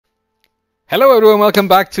Hello everyone, welcome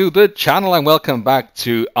back to the channel and welcome back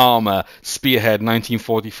to ArmA Spearhead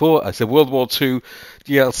 1944. It's a World War II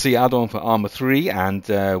DLC add-on for ArmA 3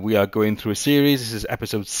 and we are going through a series. This is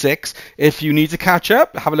episode 6. If you need to catch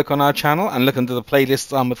up, have a look on our channel and look under the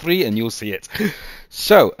playlist ArmA 3 and you'll see it.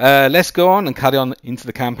 So let's go on and carry on into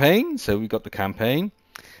the campaign. So we've got the campaign.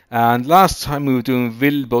 And last time we were doing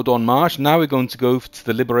Ville-Baudon March. Now we're going to go to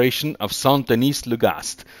the liberation of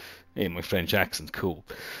Saint-Denis-le-Gast. Hey, my French accent's cool.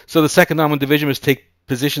 So the 2nd Armoured Division must take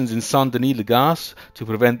positions in Saint-Denis-le-Gast to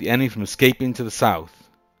prevent the enemy from escaping to the south.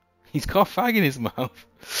 He's got a fag in his mouth.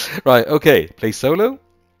 Right, okay, play solo.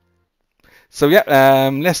 So yeah,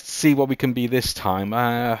 let's see what we can be this time.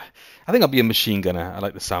 I think I'll be a machine gunner. I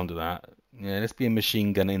like the sound of that. Yeah, let's be a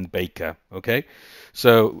machine gunner in Baker, okay?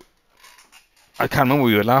 So, I can't remember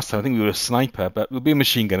where we were last time. I think we were a sniper, but we'll be a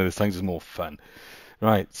machine gunner this time. It's more fun.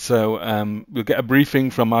 Right, so we'll get a briefing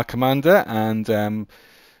from our commander, and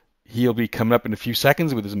he'll be coming up in a few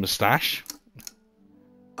seconds with his moustache.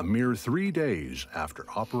 A mere 3 days after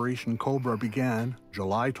Operation Cobra began,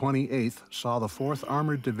 July 28th saw the 4th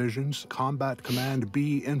Armored Division's Combat Command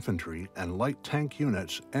B infantry and light tank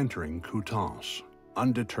units entering Coutances.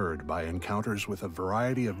 Undeterred by encounters with a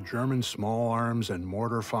variety of German small arms and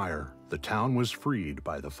mortar fire, the town was freed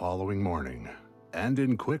by the following morning. And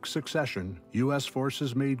in quick succession, U.S.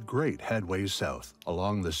 forces made great headway south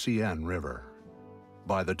along the Seine River.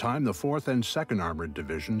 By the time the 4th and 2nd Armored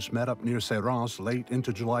Divisions met up near Serrance late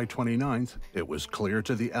into July 29th, it was clear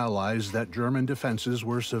to the Allies that German defenses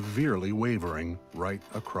were severely wavering right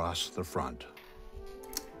across the front.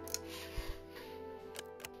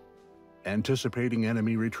 Anticipating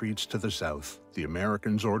enemy retreats to the south, the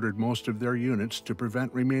Americans ordered most of their units to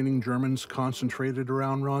prevent remaining Germans concentrated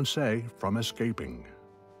around Rancé from escaping.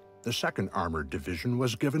 The 2nd Armored Division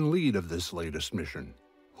was given lead of this latest mission: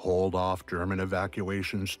 hold off German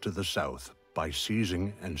evacuations to the south by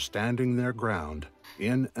seizing and standing their ground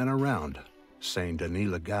in and around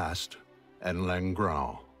Saint-Denis-le-Gast and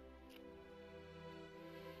Langres.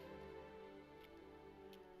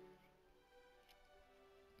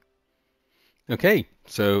 Okay,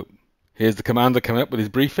 so here's the commander coming up with his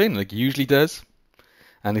briefing, like he usually does.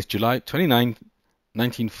 And it's July 29th,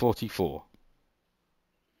 1944.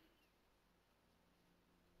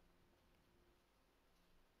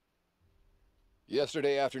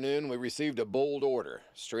 Yesterday afternoon, we received a bold order,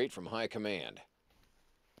 straight from High Command.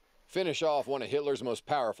 Finish off one of Hitler's most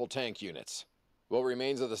powerful tank units, what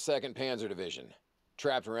remains of the 2nd Panzer Division,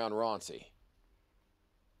 trapped around Rancé.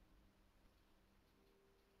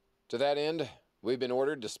 To that end, we've been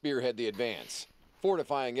ordered to spearhead the advance,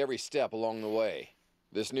 fortifying every step along the way.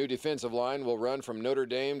 This new defensive line will run from Notre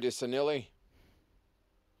Dame de Senilly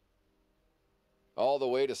all the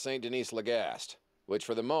way to Saint-Denis-le-Gast, which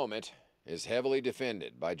for the moment is heavily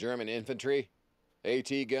defended by German infantry, AT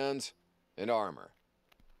guns, and armor.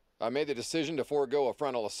 I made the decision to forego a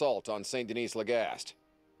frontal assault on Saint-Denis-le-Gast.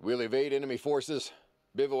 We'll evade enemy forces,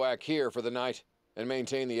 bivouac here for the night, and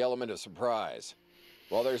maintain the element of surprise.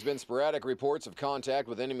 While there's been sporadic reports of contact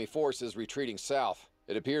with enemy forces retreating south,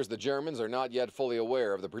 it appears the Germans are not yet fully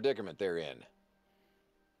aware of the predicament they're in.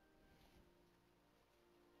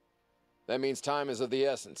 That means time is of the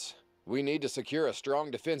essence. We need to secure a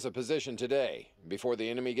strong defensive position today, before the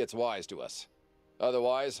enemy gets wise to us.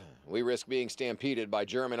 Otherwise, we risk being stampeded by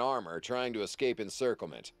German armor trying to escape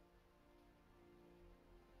encirclement.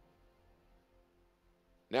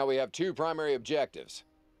 Now we have 2 primary objectives: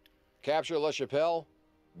 capture La Chapelle,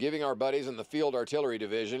 giving our buddies in the Field Artillery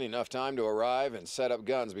Division enough time to arrive and set up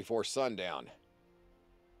guns before sundown.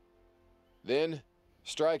 Then,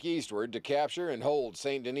 strike eastward to capture and hold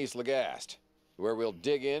Saint-Denis-le-Gast, where we'll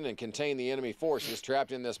dig in and contain the enemy forces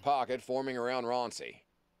trapped in this pocket forming around Rancé.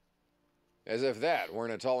 As if that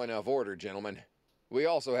weren't a tall enough order, gentlemen, we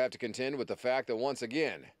also have to contend with the fact that once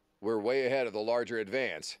again, we're way ahead of the larger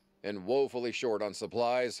advance and woefully short on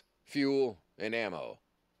supplies, fuel, and ammo.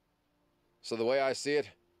 So the way I see it,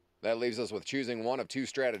 that leaves us with choosing one of 2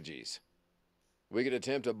 strategies. We could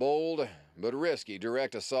attempt a bold, but risky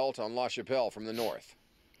direct assault on La Chapelle from the north,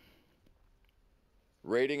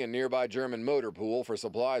 raiding a nearby German motor pool for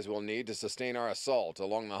supplies we'll need to sustain our assault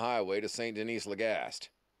along the highway to Saint-Denis-le-Gast.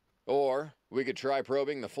 Or, we could try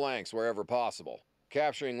probing the flanks wherever possible,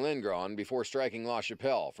 capturing Langres before striking La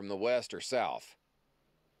Chapelle from the west or south.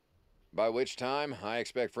 By which time, I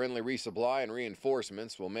expect friendly resupply and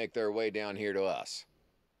reinforcements will make their way down here to us.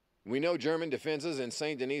 We know German defenses in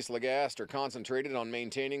Saint-Denis-le-Gast are concentrated on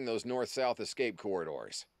maintaining those north-south escape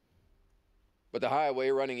corridors. But the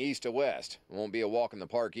highway running east to west won't be a walk in the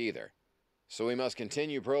park either, so we must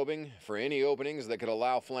continue probing for any openings that could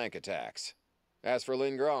allow flank attacks. As for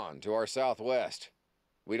Lingron, to our southwest,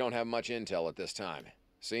 we don't have much intel at this time.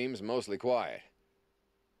 Seems mostly quiet.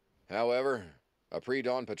 However, a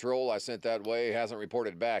pre-dawn patrol I sent that way hasn't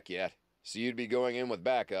reported back yet, so you'd be going in with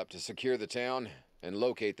backup to secure the town and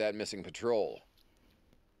locate that missing patrol.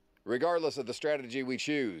 Regardless of the strategy we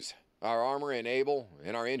choose, our armor in Able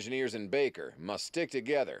and our engineers in Baker must stick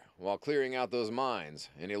together while clearing out those mines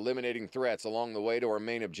and eliminating threats along the way to our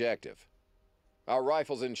main objective. Our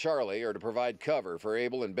rifles in Charlie are to provide cover for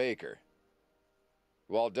Able and Baker,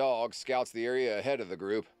 while Dog scouts the area ahead of the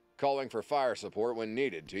group, calling for fire support when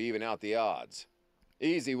needed to even out the odds.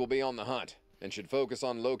 Easy will be on the hunt and should focus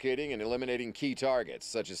on locating and eliminating key targets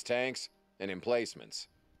such as tanks and emplacements.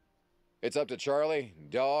 It's up to Charlie,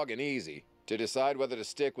 Dog, and Easy to decide whether to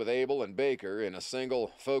stick with Able and Baker in a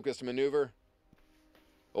single, focused maneuver,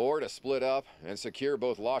 or to split up and secure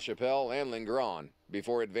both La Chapelle and Lingron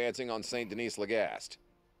before advancing on St. Denis-le-Gast.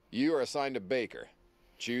 You are assigned to Baker.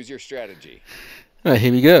 Choose your strategy. Right,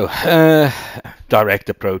 here we go. Direct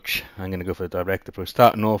approach. I'm going to go for a direct approach.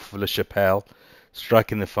 Starting off with La Chapelle,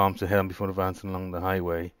 striking the farm to hell before advancing along the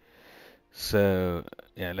highway. So,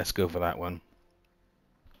 yeah, let's go for that one.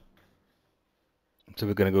 So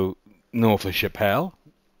we're going to go north of Chapelle,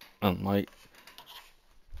 and my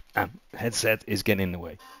headset is getting in the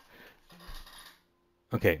way.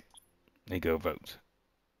 Okay, there you go, vote.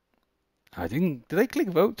 Did I click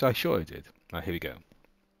vote? I sure I did. Right, here we go.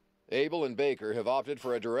 Able and Baker have opted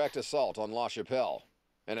for a direct assault on La Chapelle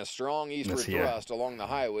and a strong eastward thrust along the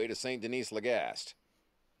highway to St. Denis-le-Gast.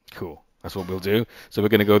 Cool, that's what we'll do. So we're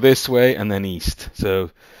going to go this way and then east.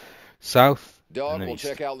 So south. Dog will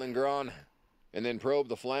check out Lingron and then probe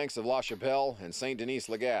the flanks of La Chapelle and St.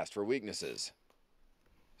 Denis-le-Gast for weaknesses.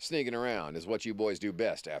 Sneaking around is what you boys do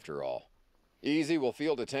best, after all. Easy will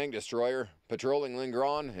field a tank destroyer, patrolling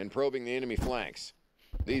Lingron and probing the enemy flanks.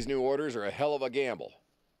 These new orders are a hell of a gamble,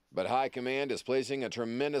 but High Command is placing a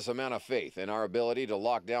tremendous amount of faith in our ability to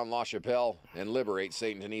lock down La Chapelle and liberate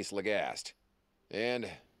St. Denis-le-Gast. And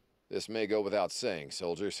this may go without saying,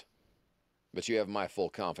 soldiers, but you have my full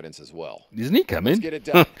confidence as well. Isn't he coming? Let's get it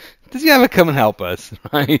done. Does he ever come and help us?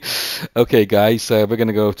 Right. Okay, guys. So we're going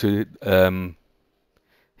to go to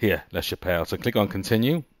here, La Chapelle. So click on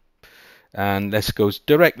continue, and let's go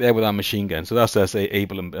direct there with our machine gun. So that's us,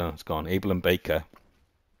 Able and it's gone. Able and Baker.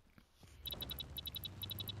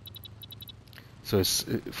 So it's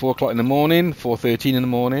 4 o'clock in the morning, 4:13 in the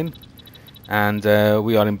morning, and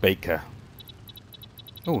we are in Baker.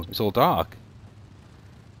 Oh, it's all dark.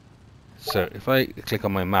 So if I click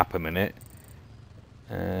on my map a minute,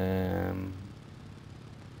 we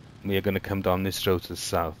are going to come down this road to the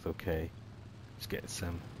south. Okay, let's get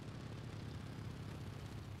some.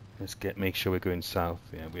 Make sure we're going south.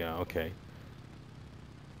 Yeah, we are. Okay.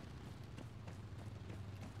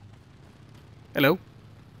 Hello.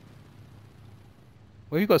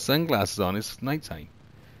 Well, you've got sunglasses on. It's nighttime.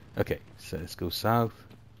 Okay, so let's go south.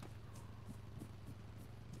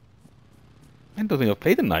 I don't think I've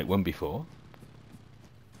played a night one before.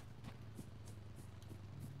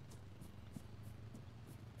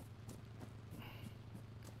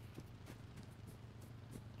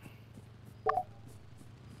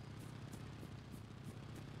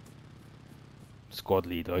 Squad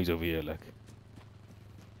leader, he's over here, look.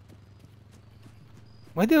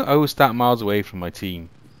 Why do I always start miles away from my team?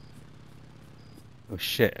 Oh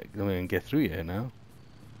shit, I'm going to get through here now.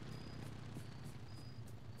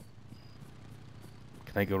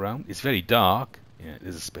 Can I go around? It's very dark. Yeah,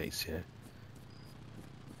 there's a space here.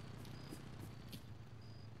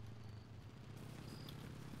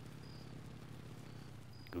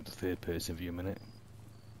 Go to third person view a minute.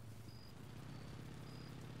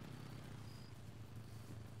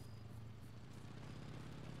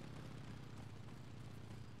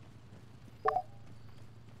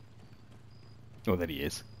 Oh, there he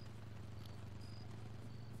is.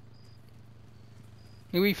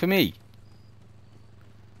 You wait for me.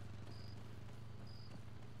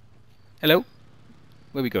 Hello?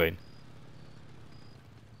 Where are we going?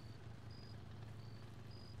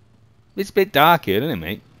 It's a bit dark here, isn't it,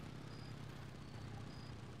 mate?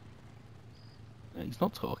 No, he's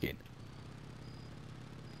not talking.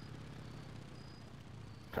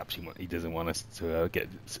 Perhaps he doesn't want us to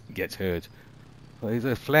get hurt. Well,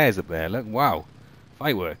 there's flares up there. Look, wow,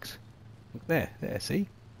 fireworks. Look there, see?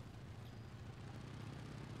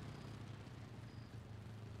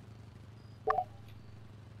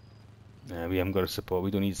 We haven't got a support.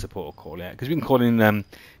 We don't need support or call yet because we can call in. If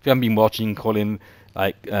you haven't been watching, call in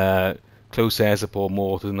like close air support,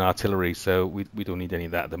 mortars, and artillery. So we don't need any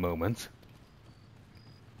of that at the moment.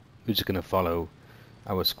 We're just going to follow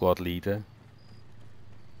our squad leader.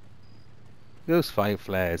 Those 5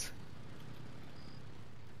 flares.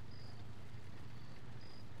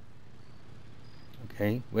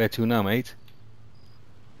 Okay, where to now, mate?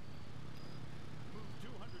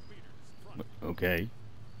 Okay.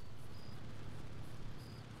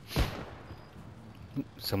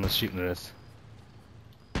 Someone's shooting at us.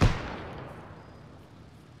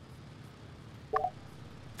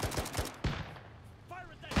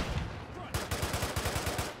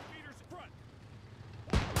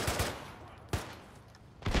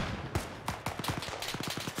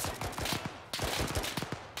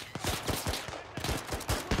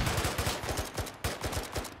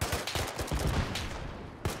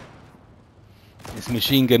 This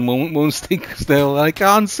machine gun won't stick still. I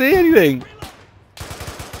can't see anything.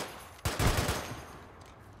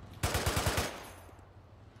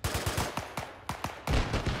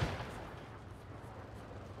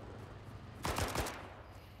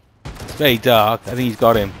 It's very dark. I think he's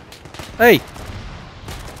got him. Hey!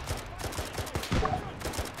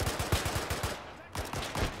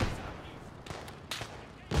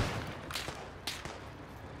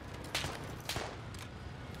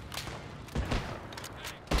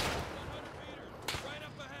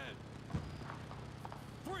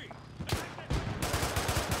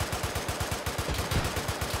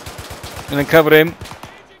 And then cover him.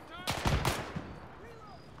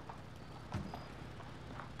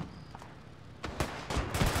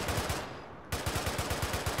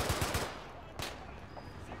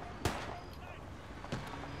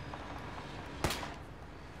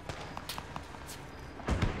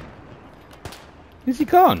 Is he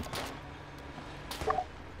gone?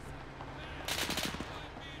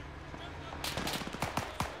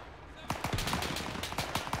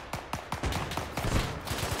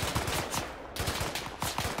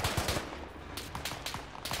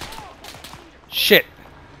 Shit.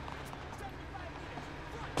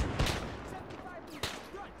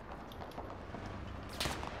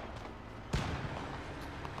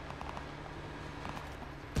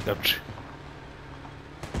 Ouch.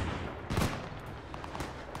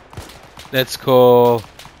 Let's call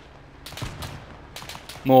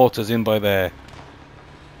mortars in by there.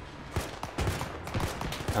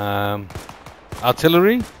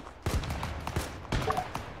 Artillery.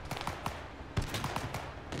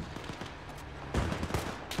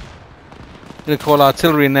 Gonna call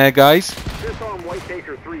artillery in there, guys.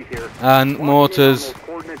 And mortars.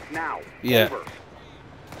 Yeah.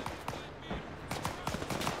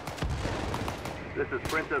 This is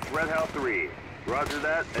Princess Red House 3. Roger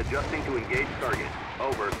that. Adjusting to engage target.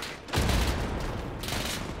 Over.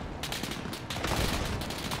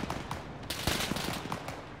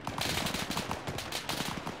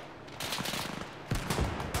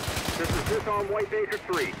 This is Disarm White Baker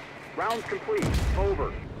 3. Rounds complete.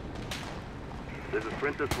 Over. This is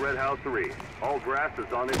Princess Red House 3. All grass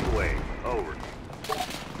is on its way. Over.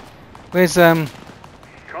 Where's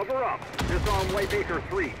Cover up. Disarm White Baker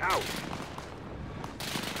 3. Out.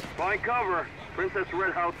 Find cover. Princess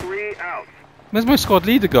Red House 3. Out. Where's my squad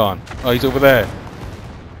leader gone? Oh, he's over there.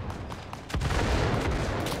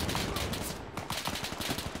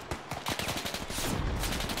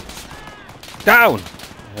 Down!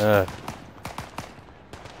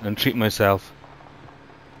 And treat myself.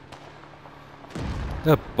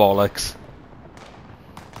 The bollocks.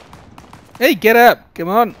 Hey, get up! Come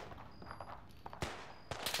on!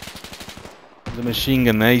 The machine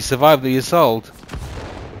gun there, he survived the assault.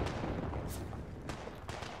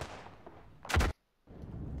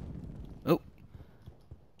 Oh.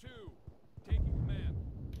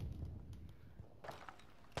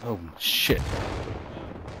 Oh, shit.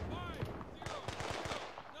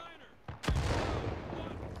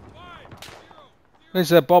 Where's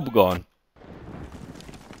that Bob gone?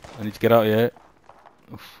 I need to get out of here.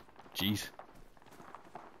 Oof, jeez.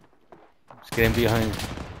 Let's get him behind.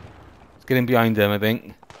 Let's get him behind him, I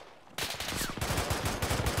think.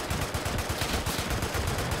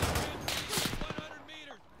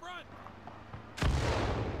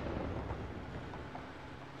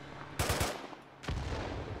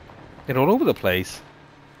 They're all over the place.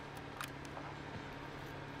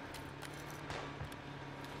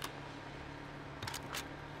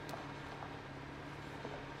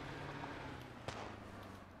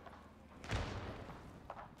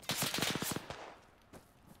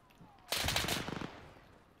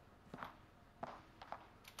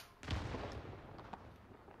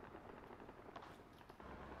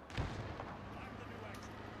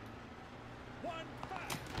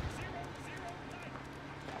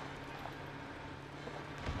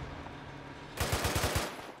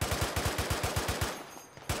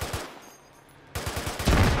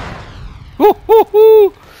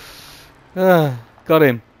 Got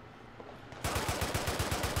him.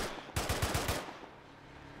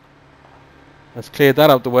 Let's clear that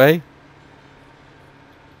out the way.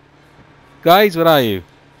 Guys, where are you?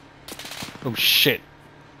 Oh shit.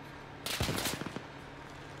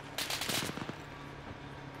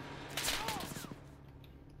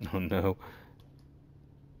 Oh no.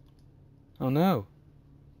 Oh no.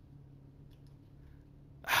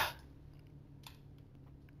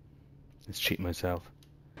 Let's cheat myself.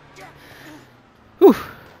 Whew.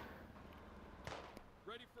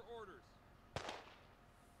 Ready for orders.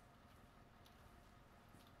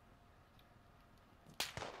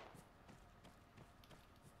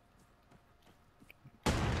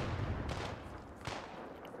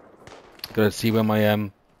 Gotta see where my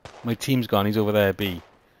team's gone. He's over there, B.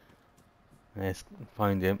 Let's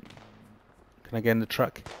find him. Can I get in the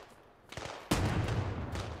truck?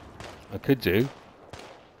 I could do.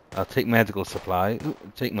 I'll take medical supply. Ooh,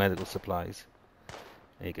 take medical supplies.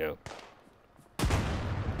 There you go.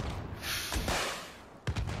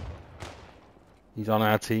 He's on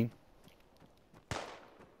our team.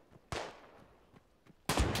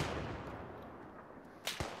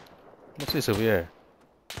 What's this over here?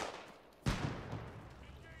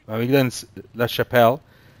 Are we done, La Chapelle?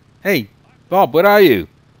 Hey, Bob, where are you?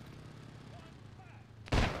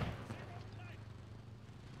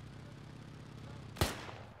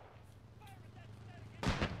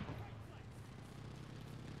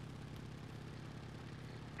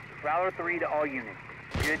 Prowler 3 to all units.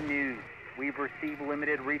 Good news. We've received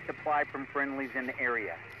limited resupply from friendlies in the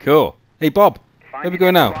area. Cool. Hey, Bob, where are we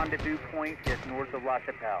going now? Rendezvous point just north of La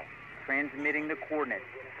Chapelle. Transmitting the coordinates.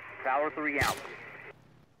 Prowler 3 out.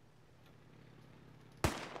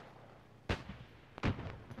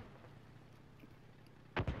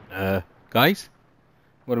 Guys?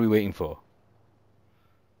 What are we waiting for?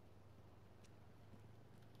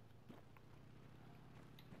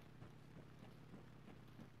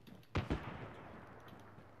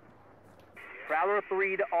 Prowler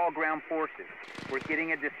 3 to all ground forces. We're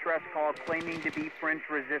getting a distress call claiming to be French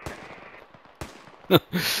resistance.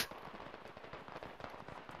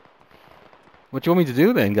 What do you want me to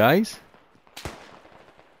do then, guys?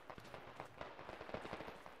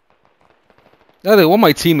 No, what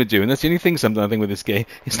my team are doing. That's the only thing sometimes I think with this game.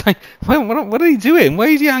 It's like, what are they doing? Why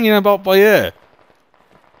is he hanging about by here?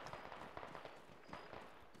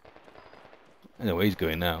 I know where he's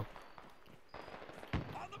going now. On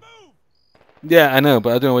the move! Yeah, I know, but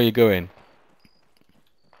I don't know where you're going.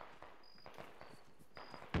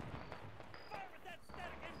 Fire with that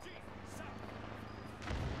static MG! South.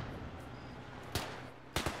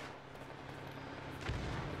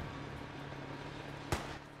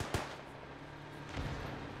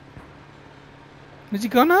 Where's he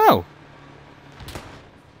gone now?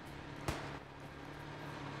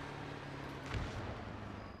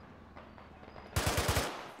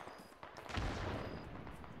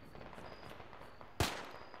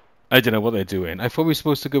 I don't know what they're doing. I thought we were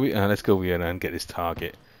supposed to go... let's go over here and get this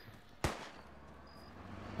target.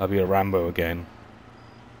 I'll be a Rambo again.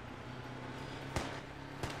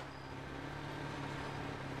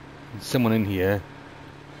 There's someone in here.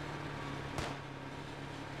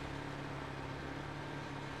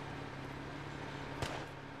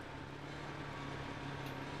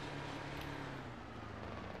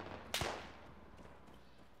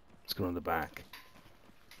 Let's go on the back.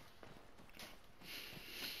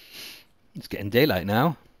 It's getting daylight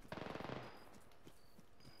now.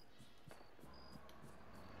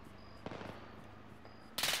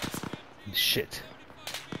 Shit.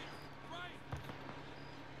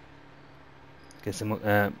 Get some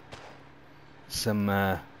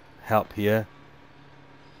help here.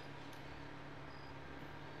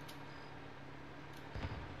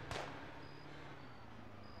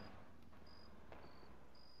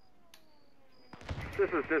 This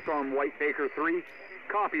is Disarm White Baker 3.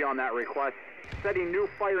 Copy on that request. Setting new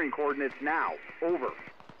firing coordinates now. Over.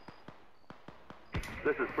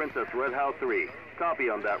 This is Princess Red House 3. Copy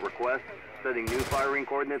on that request. Setting new firing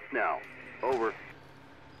coordinates now. Over.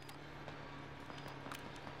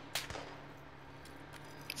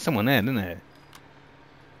 Someone there, isn't there?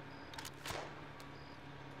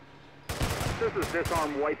 This is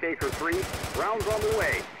Disarm White Baker 3. Rounds on the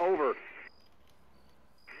way. Over.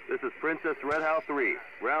 This is Princess Red House 3.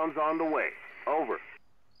 Rounds on the way. Over.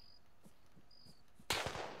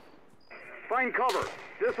 Find cover.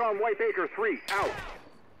 Disarm White Baker 3. Out.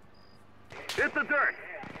 Hit the dirt.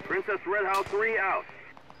 Princess Red House 3 out.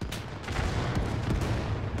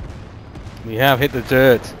 We have hit the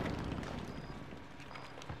dirt.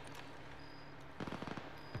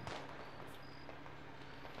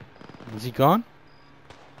 Is he gone?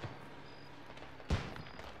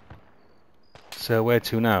 So where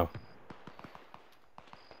to now?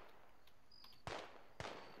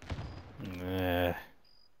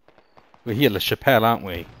 We're here, La Chapelle, aren't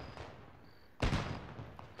we?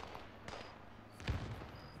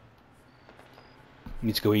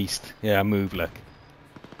 Need to go east. Yeah, move, look.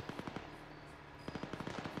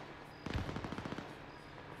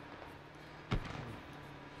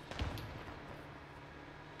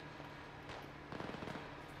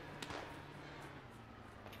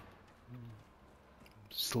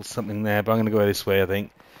 Still something there, but I'm going to go this way, I think.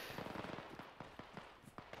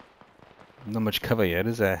 Not much cover yet,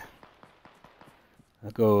 is there?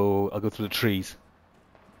 I'll go through the trees.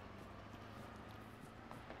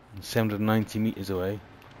 790 meters away.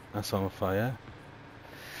 That's on fire.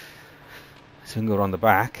 So we can go around the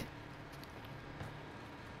back.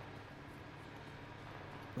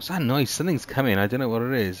 What's that noise? Something's coming. I don't know what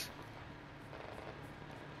it is.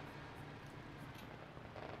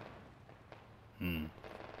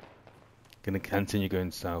 Gonna continue going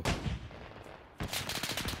south.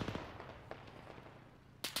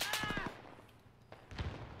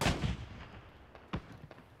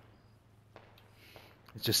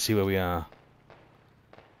 Let's just see where we are.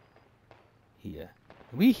 Here.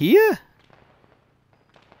 Are we here?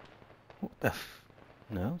 What the f...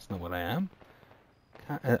 No, it's not what I am.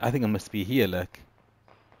 I think I must be here, look.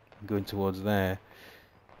 I'm going towards there.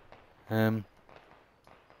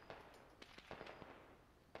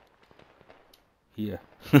 Here.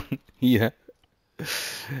 Here.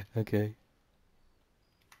 Okay.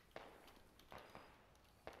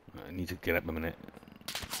 I need to get up a minute.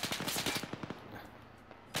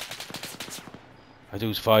 I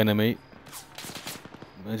do's fine, mate.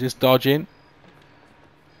 I'm just dodging.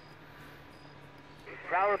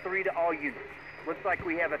 Prowler 3 to all units. Looks like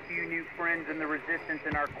we have a few new friends in the resistance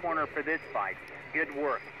in our corner for this fight. Good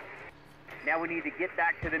work. Now we need to get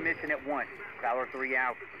back to the mission at once. Prowler 3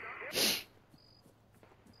 out.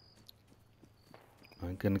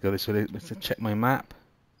 I'm gonna go this way. Let's check my map.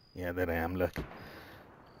 Yeah, there I am. Look.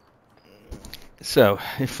 So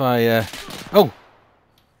if I oh,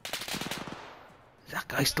 is that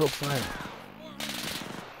guy still firing?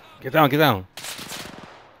 Get down! Get down!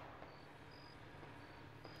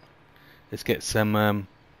 Let's get some.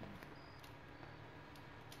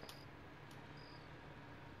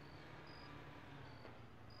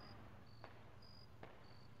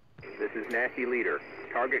 This is Nasty Leader.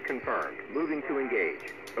 Target confirmed. Moving to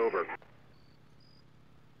engage. Over.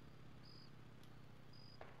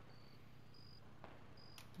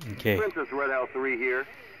 Okay. Princess Red House 3 here.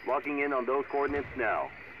 Locking in on those coordinates now.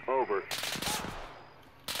 Over.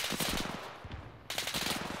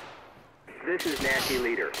 This is Nasty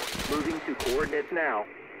Leader. Moving to coordinates now.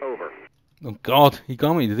 Over. Oh God, he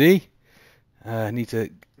got me, did he? I need to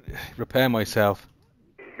repair myself.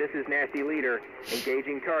 This is Nasty Leader.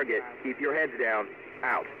 Engaging target. Keep your heads down.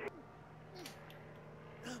 Out.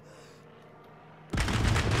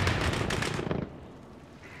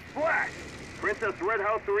 Flash! Princess Red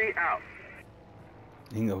House 3 out.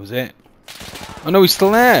 I think that was it. Oh no, he's still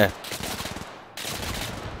there!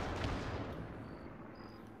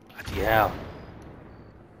 Bloody hell.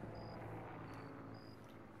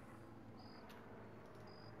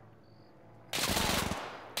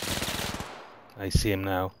 I see him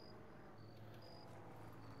now.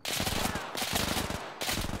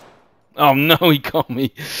 Oh no, he got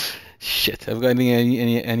me. Shit, have I got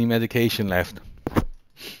any medication left?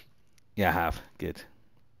 Yeah, I have. Good.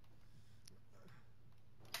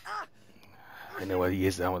 I know where he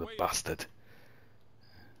is now, with a bastard.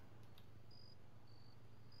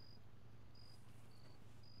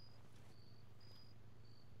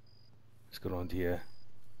 Let's go around here.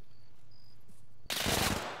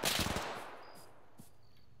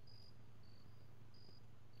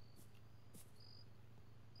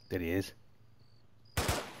 There he is.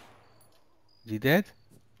 Is he dead?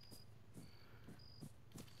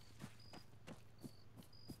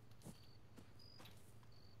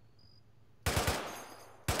 I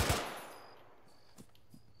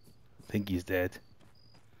think he's dead.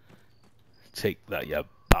 Take that, you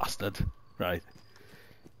bastard. Right.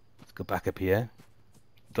 Let's go back up here.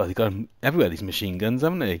 God, he got them everywhere, these machine guns,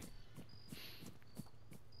 haven't they?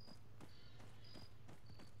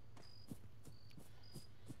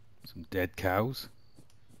 Some dead cows.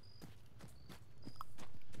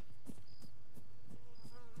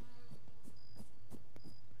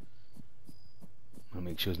 I'll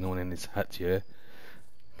make sure there's no one in this hut here.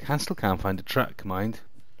 Still can't find a truck, mind.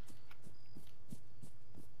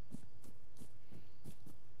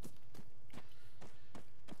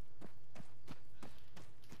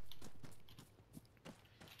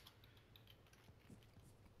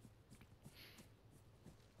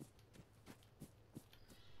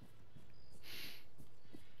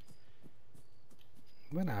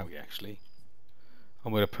 Where are we actually?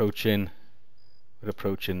 And we're approaching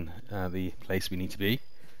the place we need to be.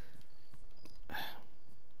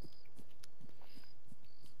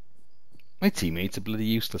 My teammates are bloody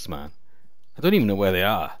useless, man. I don't even know where they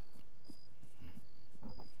are.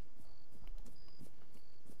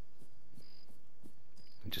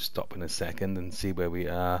 I'll just stop in a second and see where we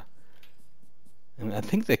are. And I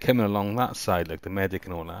think they're coming along that side, like the medic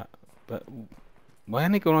and all that. But why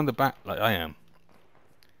aren't they going on the back like I am?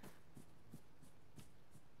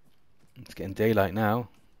 It's getting daylight now.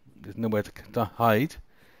 There's nowhere to hide.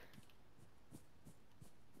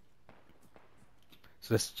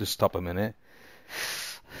 So let's just stop a minute.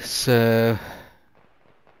 So,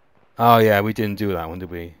 oh yeah, we didn't do that one,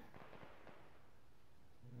 did we?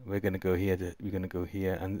 We're gonna go here. We're gonna go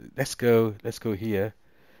here, and let's go here.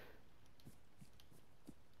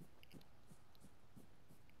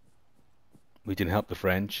 We didn't help the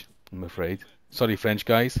French, I'm afraid. Sorry, French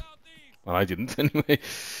guys. Well, I didn't anyway.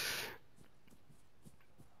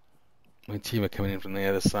 My team are coming in from the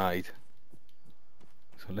other side.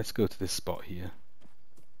 So let's go to this spot here.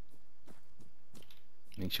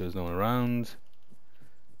 Make sure there's no one around.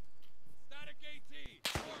 Static AT,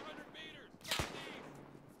 400 meters, southeast.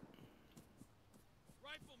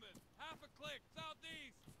 Rifleman, half a click,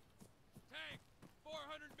 southeast. Tank,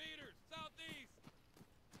 400 meters, southeast.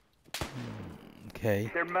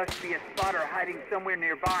 Okay. There must be a spotter hiding somewhere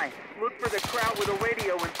nearby. Look for the crowd with a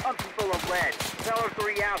radio and pumping full of lead. Prowler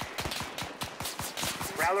 3 out.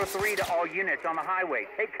 Prowler 3 to all units on the highway.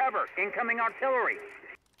 Take cover. Incoming artillery.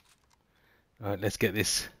 Alright, let's get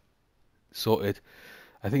this sorted.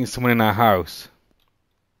 I think it's someone in our house.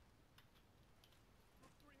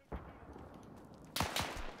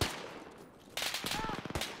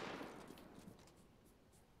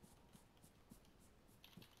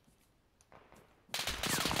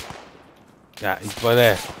 Yeah, he's by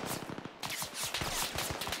there.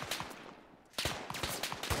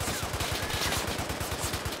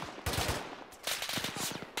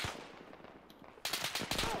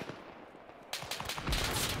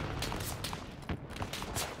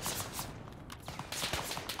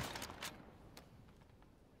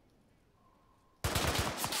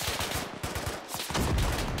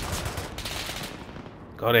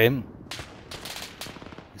 Got him.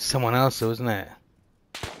 There's someone else though, isn't it?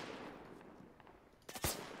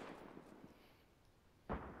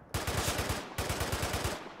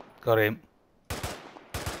 Got him.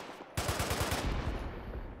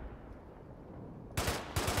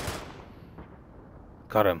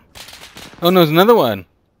 Got him. Oh no, there's another one.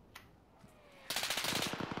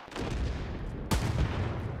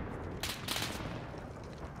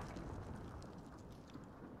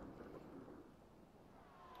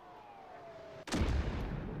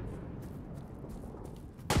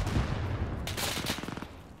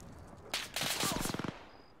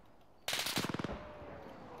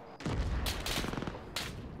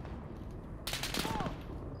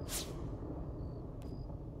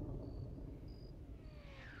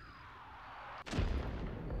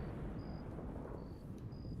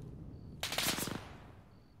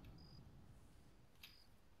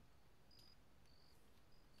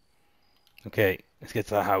 Okay, let's get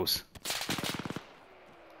to the house.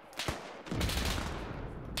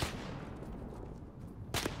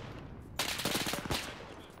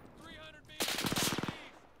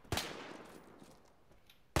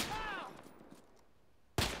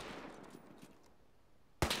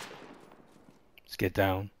 Let's get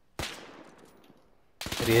down.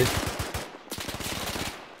 There he is.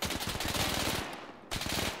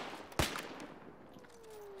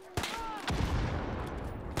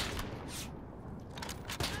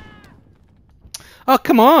 Oh,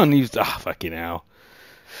 come on! He's fucking hell.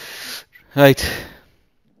 Right,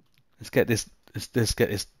 let's get this. Let's get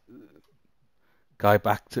this guy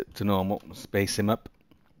back to normal. Space him up.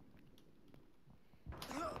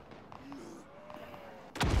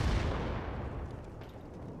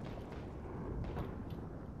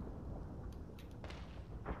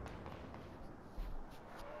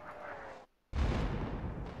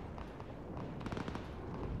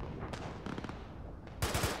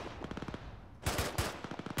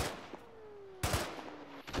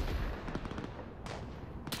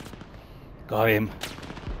 Got him.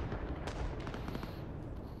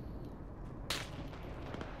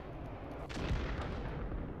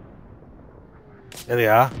 There they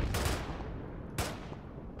are.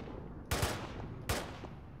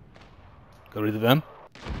 Got rid of them.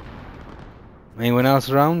 Anyone else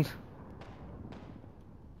around?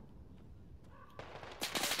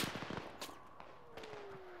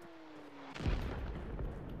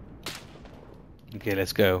 Okay,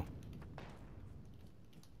 let's go.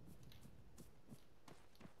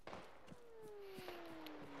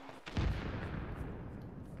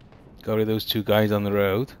 Got rid of those two guys on the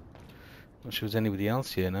road. Not sure there's anybody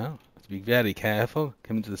else here now. Have to be very careful.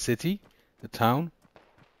 Coming to the city, the town.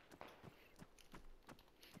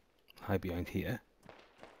 Hide behind here.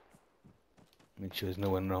 Make sure there's no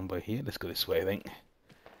one around by here. Let's go this way, I think.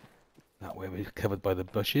 That way we're covered by the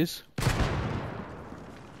bushes.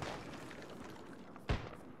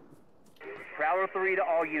 Prowler 3 to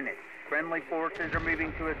all units. Friendly forces are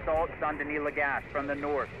moving to assault Saint-Denis Gast from the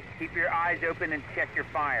north. Keep your eyes open and check your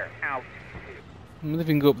fire. Out. I wonder if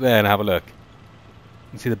we can go up there and have a look. You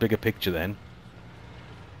can see the bigger picture then.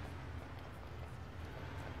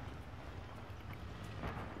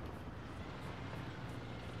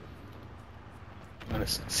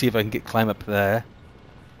 Let's see if I can climb up there.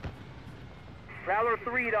 Prowler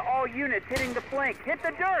 3 to all units hitting the flank. Hit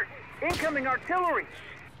the dirt! Incoming artillery!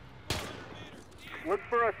 Look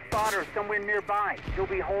for a spotter somewhere nearby. He'll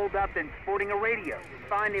be holed up and sporting a radio.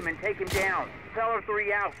 Find him and take him down. Prowler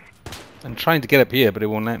 3 out. I'm trying to get up here, but it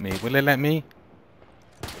won't let me. Will it let me?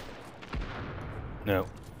 No.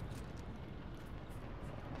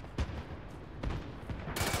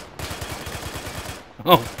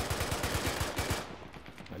 Oh!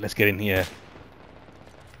 Right, let's get in here.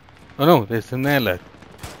 Oh no, there's some there, look.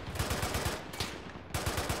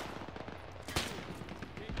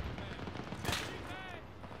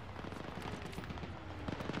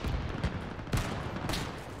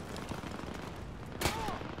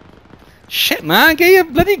 Shit, man, get your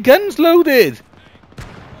bloody guns loaded!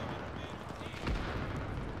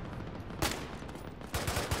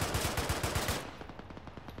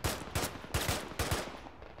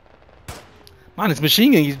 Man, it's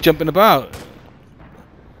machine gun, he's jumping about.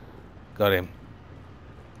 Got him.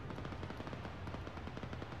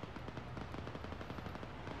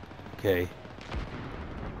 Okay.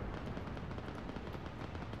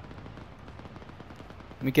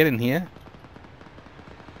 Let me get in here.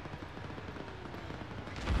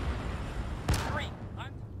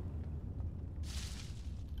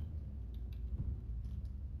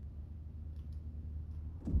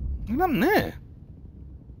 Nothing there.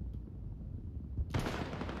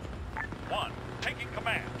 One, taking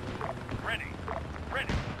command. Ready.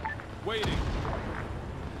 Ready. Waiting.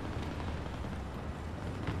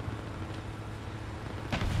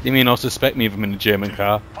 You mean I'll suspect me if I'm in a German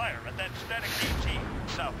car? Fire at that static AT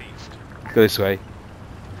southeast. Go this way.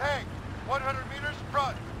 Tank, 100 meters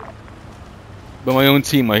front. But my own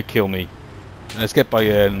team might kill me. Let's get by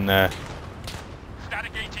here and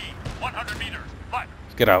Static AT, 100 meters. Fire.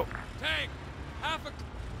 let's get out. Tank, half a...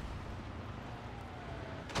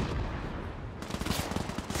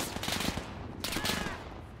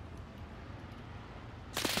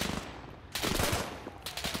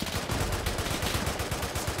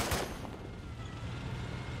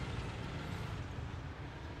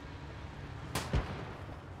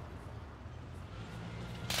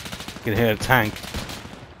 Can hear a tank.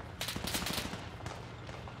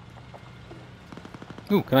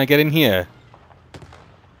 Ooh, can I get in here?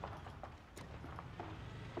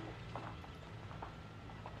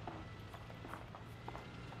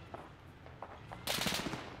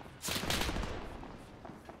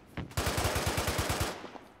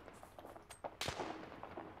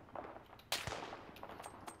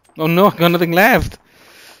 Oh no, I've got nothing left.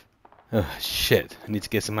 Oh shit, I need to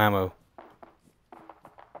get some ammo.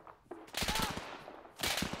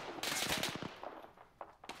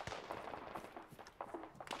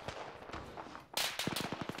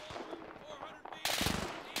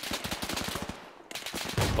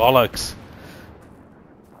 Bollocks.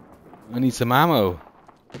 I need some ammo.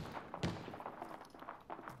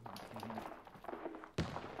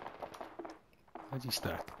 Where's he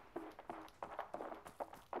stuck?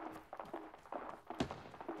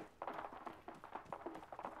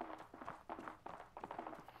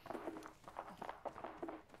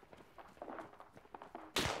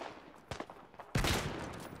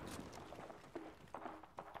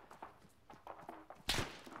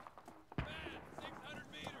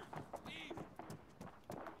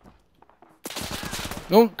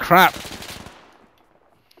 Oh crap!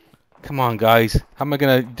 Come on, guys. How am I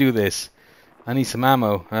gonna do this? I need some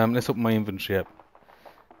ammo. Let's open my inventory up.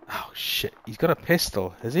 Oh shit! He's got a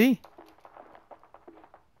pistol, has he?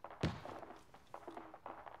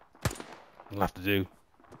 I'll have to do.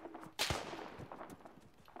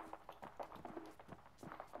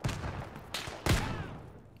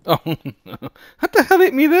 Oh no! What the hell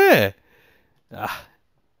hit me there? Ah!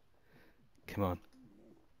 Come on.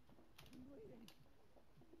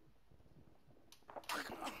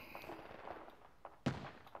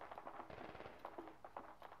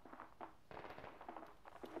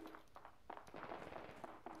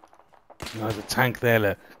 Oh, there's a tank there,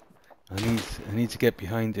 look. I need to get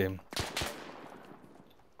behind him.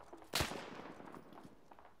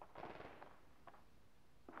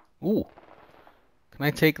 Ooh. Can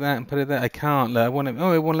I take that and put it there? I can't. I want to,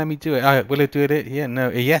 oh, it won't let me do it. Will it do it? Yeah, no.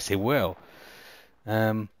 Yes, it will.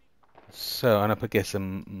 So, and I put get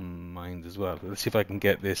some mines as well. Let's see if I can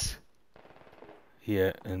get this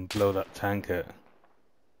here and blow that tanker.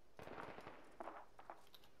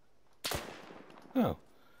 Oh.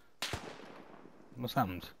 What's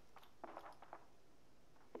happened?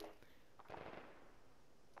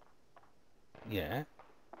 Yeah.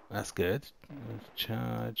 That's good.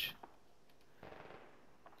 Charge.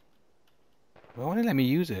 Why won't it let me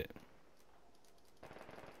use it?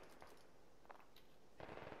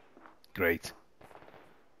 Great.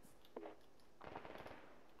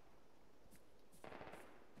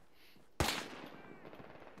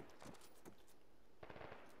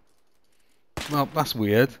 Well, that's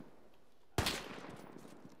weird.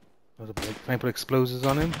 Can I put explosives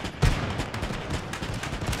on him? Tank,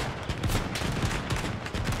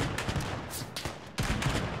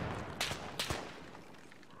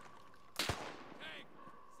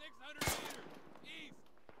 600 meters east.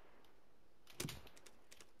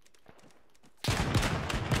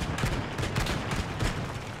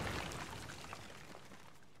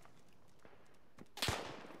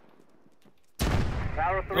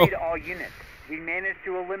 Power 3 to all units. We managed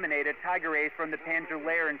to eliminate a Tiger Ace from the Panzer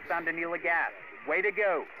lair in Saint-Denis-le-Gast. Way to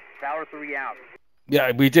go. Power 3 out.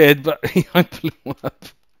 Yeah, we did, but I blew up.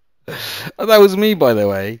 Oh, that was me, by the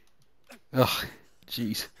way. Oh,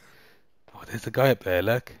 jeez. Oh, there's a guy up there,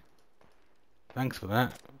 look. Thanks for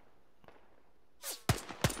that.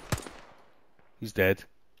 He's dead.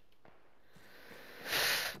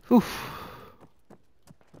 Oof.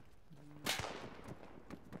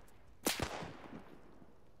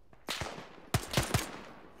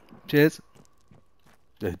 Cheers.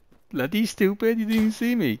 Bloody stupid, you didn't even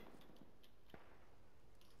see me.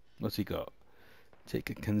 What's he got? Take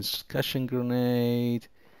a concussion grenade.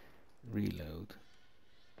 Reload.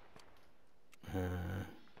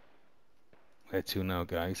 Where to now,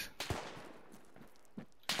 guys?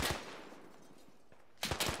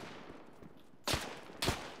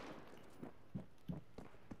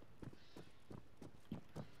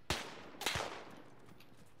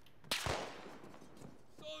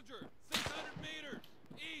 Soldier, 600 meters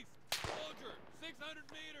east. Soldier, 600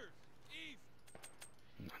 meters east.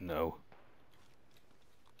 No.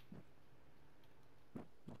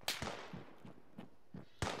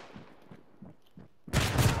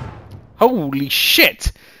 Holy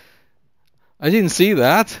shit! I didn't see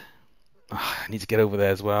that. Oh, I need to get over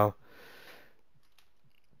there as well.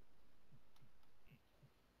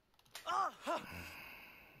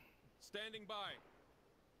 Standing by.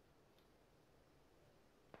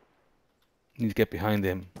 Need to get behind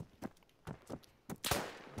him.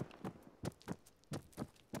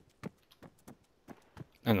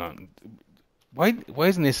 Hang on. Why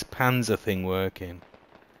isn't this Panzer thing working?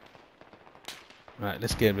 Right,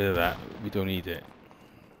 let's get rid of that. We don't need it.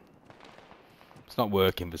 It's not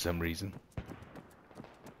working for some reason.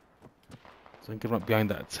 So I can run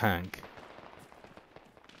behind that tank.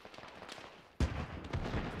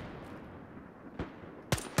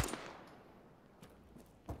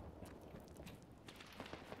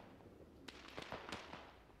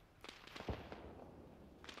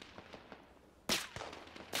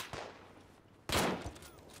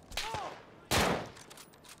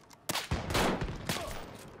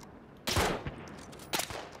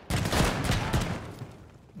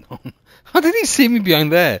 How did he see me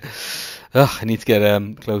behind there? Ugh, I need to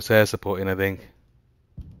get close air support in, I think.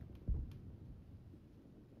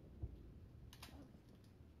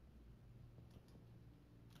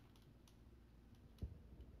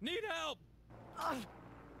 Need help.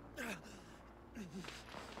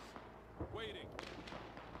 Waiting.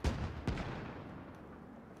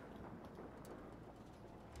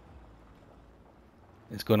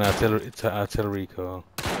 It's going artillery. It's an artillery core.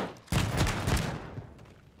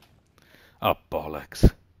 Oh,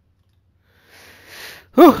 bollocks.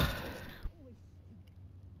 Whew.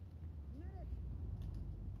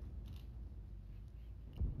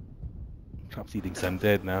 Perhaps he thinks I'm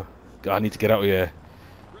dead now. God, I need to get out of here.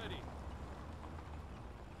 Ready.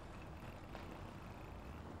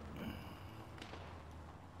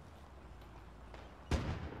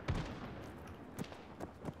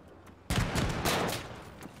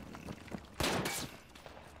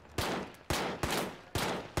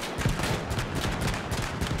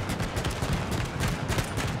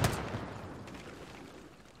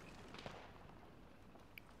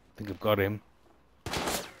 I think I've got him.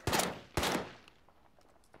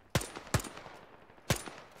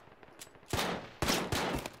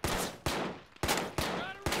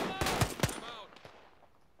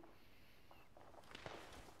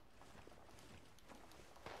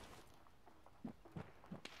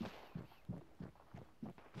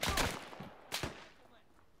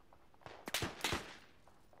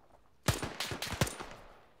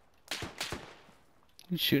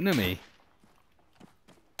 Who's shooting at me?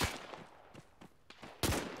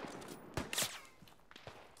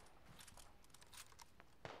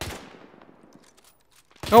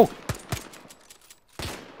 Oh!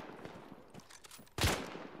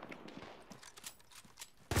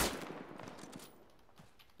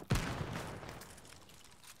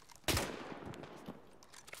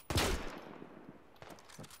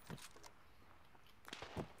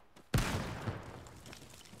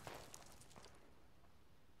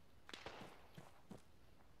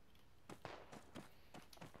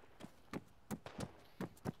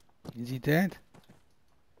 Is he dead?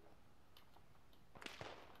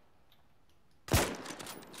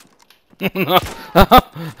 No.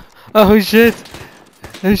 Oh shit!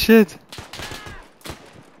 Oh shit!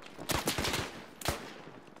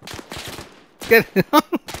 Get get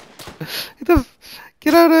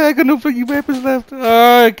out of there! I got no fucking weapons left.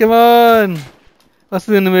 Oh, come on! That's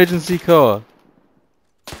an emergency call.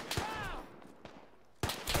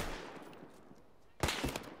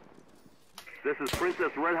 This is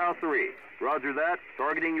Princess Red House 3. Roger that.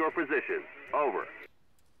 Targeting your position. Over.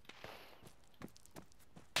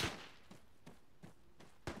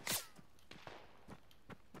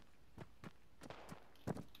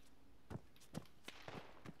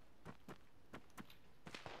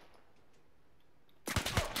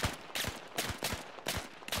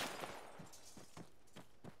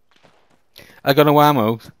 I got no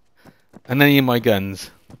ammo, and any of my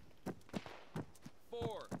guns.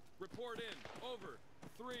 4, report in, over.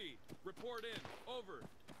 3, report in, over.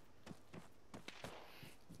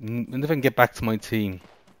 I wonder if I can get back to my team.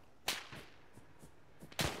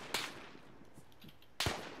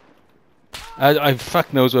 I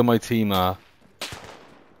fuck knows where my team are.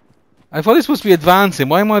 I thought this was supposed to be advancing.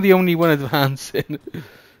 Why am I the only one advancing?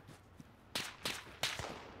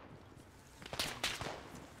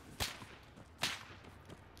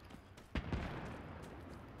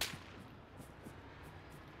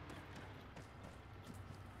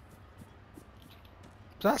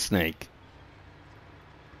 That snake?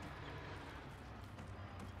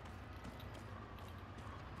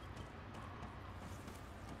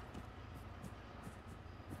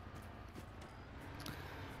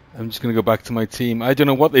 I'm just gonna go back to my team. I don't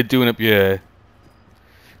know what they're doing up here.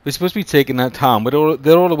 We're supposed to be taking that town, but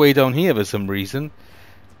they're all the way down here for some reason.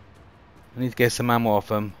 I need to get some ammo off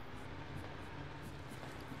them.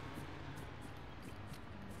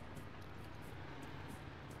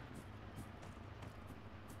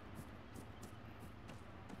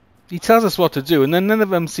 He tells us what to do, and then none of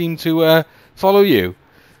them seem to follow you.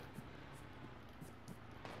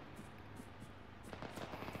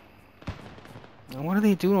 And what are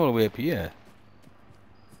they doing all the way up here?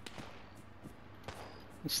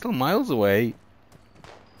 It's still miles away.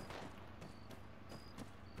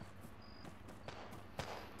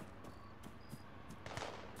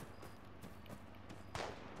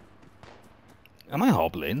 Am I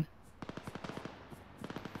hobbling?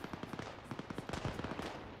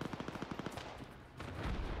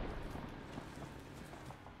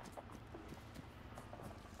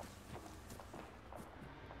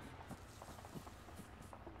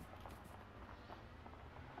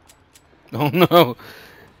 Oh no!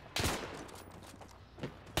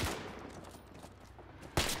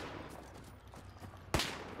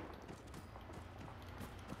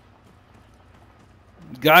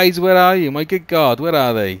 Guys, where are you? My good God, where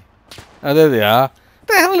are they? Oh, there they are. What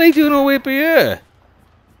the hell are they doing all the way up here?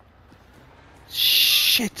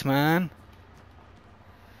 Shit, man.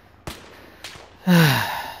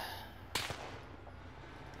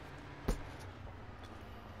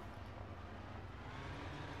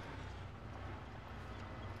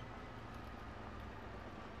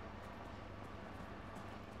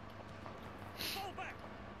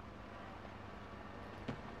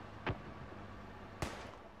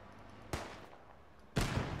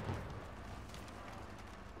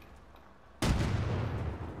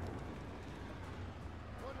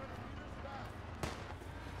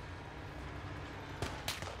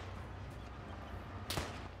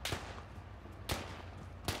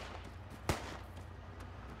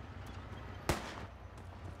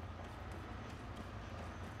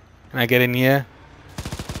 Can I get in here?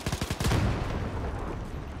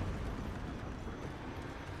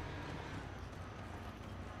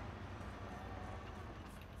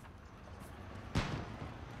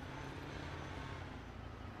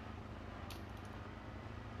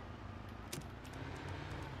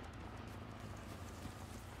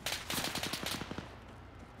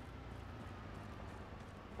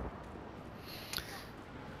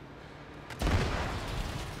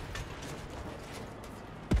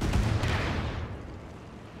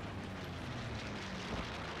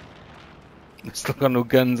 Still got no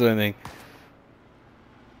guns or anything.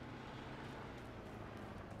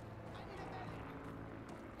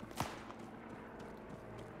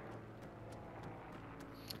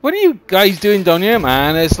 What are you guys doing down here,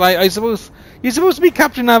 man? It's like you're supposed to be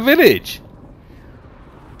capturing that village.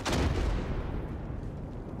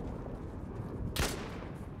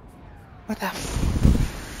 What the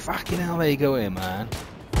fucking hell are you going, man?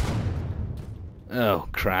 Oh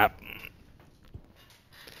crap!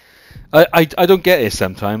 I don't get it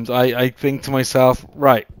sometimes. I think to myself,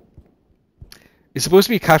 right? It's supposed to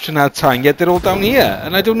be capturing that town, yet they're all down here,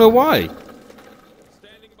 and I don't know why.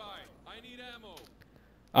 Standing by. I need ammo.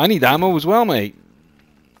 I need ammo as well, mate.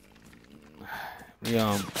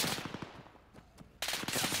 Rearm.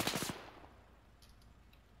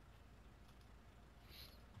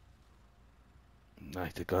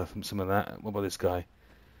 Nice to go from some of that. What about this guy?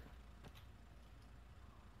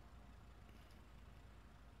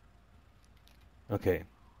 Okay.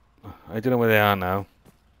 I don't know where they are now.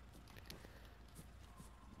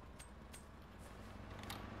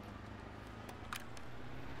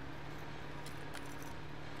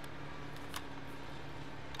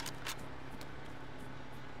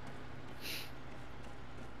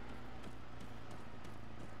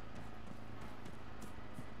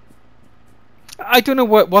 I don't know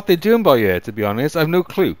what they're doing by here, to be honest. I have no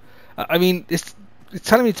clue. I mean, it's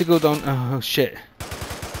telling me to go down. Oh shit!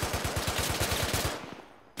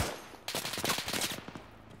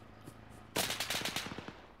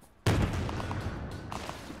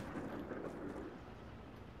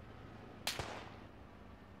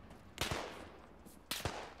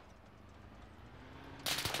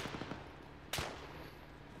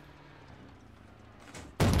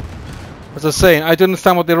 As I was saying, I don't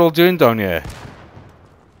understand what they're all doing down here.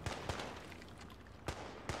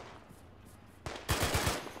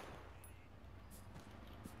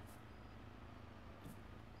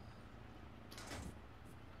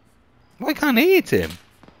 Why can't I hit him?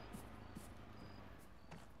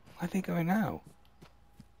 Where are they going now?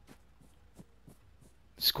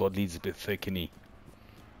 The squad leads a bit thick, isn't he?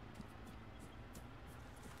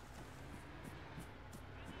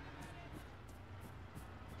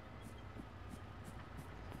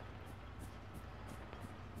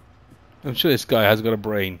 I'm sure this guy has got a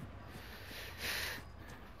brain.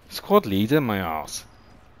 Squad leader, my arse.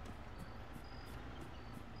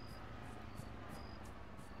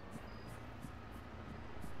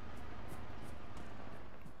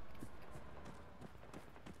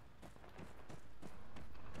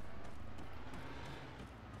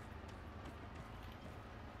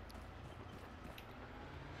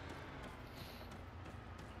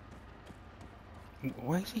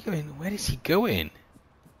 Where is he going? Where is he going?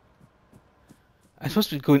 I'm supposed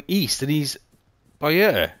to be going east, and he's by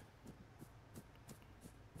here.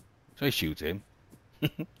 Should I shoot him?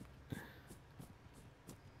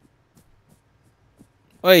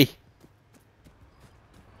 Oi!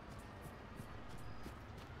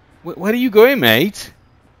 Where are you going, mate?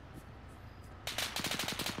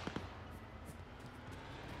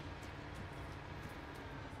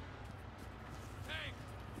 Tank,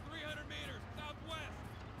 300 meters southwest.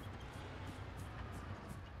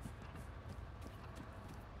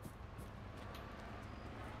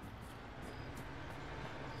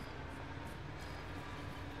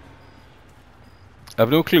 I have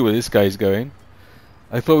no clue where this guy's going.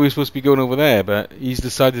 I thought we were supposed to be going over there, but he's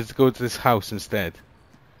decided to go to this house instead.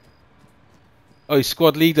 Oh, he's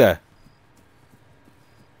squad leader.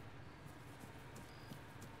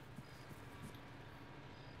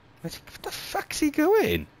 What the fuck's he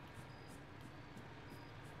going?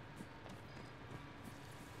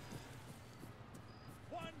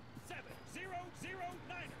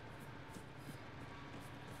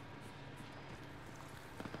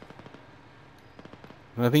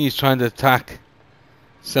 I think he's trying to attack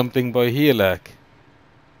something by here, like.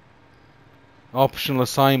 Optional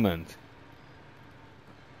assignment.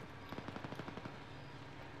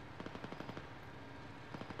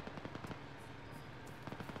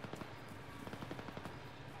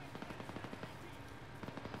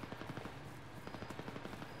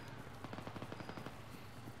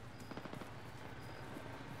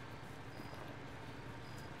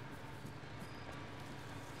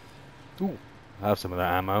 Ooh, I have some of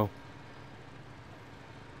that ammo.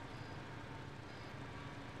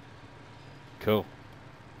 Cool.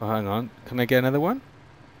 Oh, hang on. Can I get another one?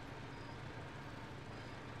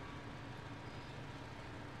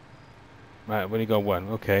 Right, I've only got one.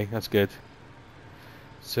 Okay, that's good.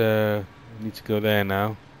 So, I need to go there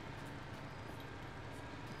now.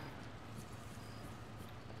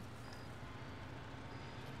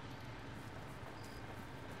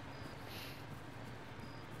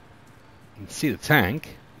 see the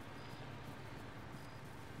tank.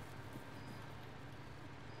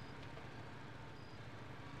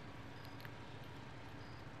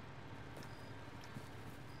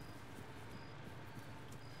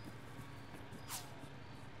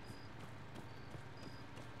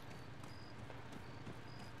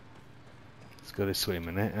 Let's go this way a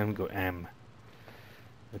minute, and go M.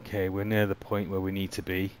 Okay, we're near the point where we need to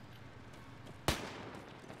be.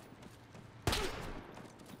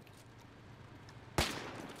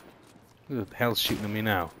 Who the hell's shooting at me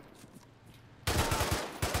now?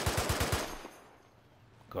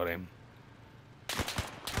 Got him.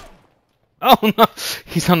 Oh no!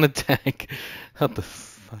 He's on the tank! What the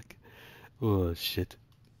fuck? Oh shit.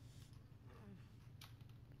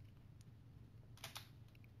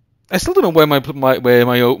 I still don't know where my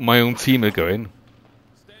own team are going.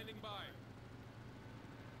 Standing by.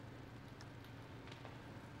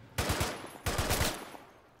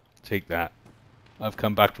 Take that. I've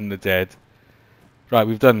come back from the dead. Right,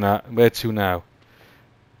 we've done that. Where to now?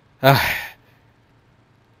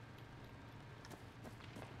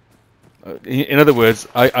 In other words,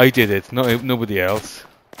 I did it, nobody else.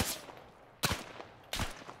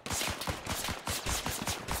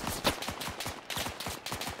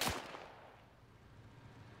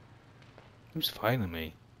 Who's firing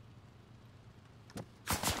me?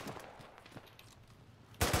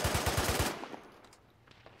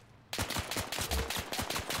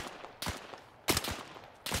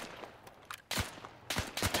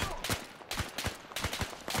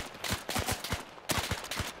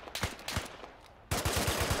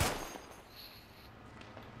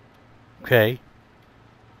 Okay.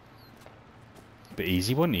 Bit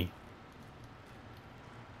easy, wasn't he?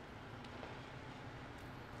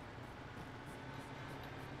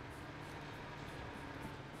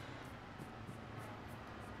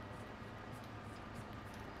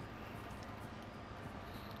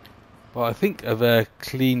 Well, I think I've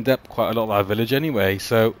cleaned up quite a lot of our village anyway,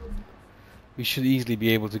 so we should easily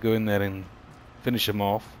be able to go in there and finish them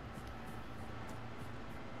off.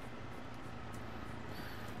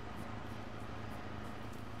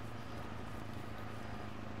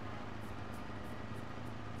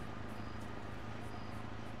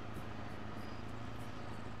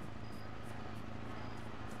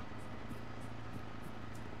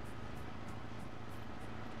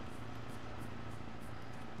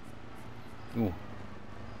 Ooh.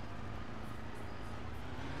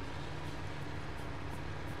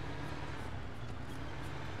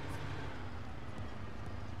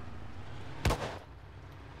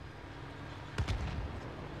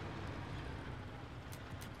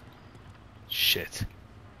 Shit.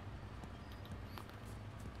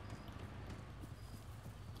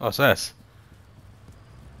 What's this?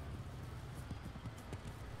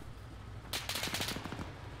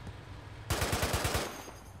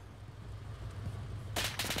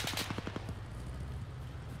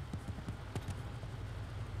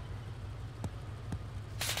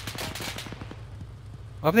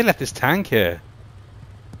 Why have they left this tank here?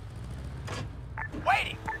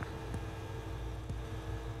 Waiting!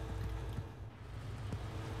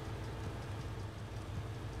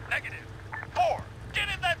 Negative. 4. Get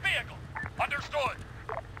in that vehicle. Understood.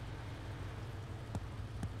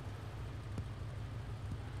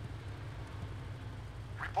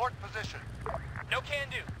 Report position. No can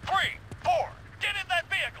do. 3, 4. Get in that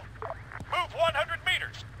vehicle. Move 100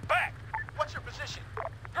 meters. Back. What's your position?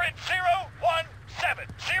 Grid 017-012.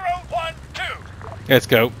 Let's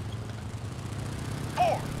go. 4.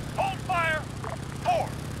 Hold fire. 4.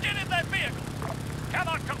 Get in that vehicle.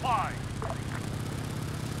 Cannot comply.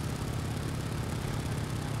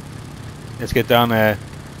 Let's get down there.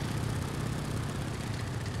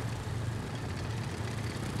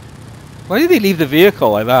 Why did they leave the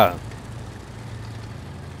vehicle like that?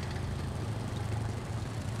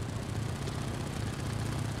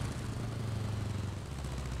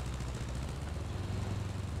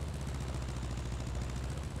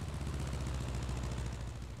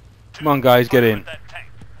 Come on, guys, get in. That tank.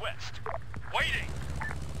 West. Waiting.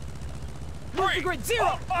 Move to grid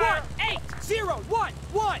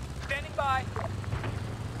 018-011. Standing by.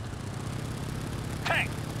 Tank.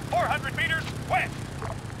 400 meters west.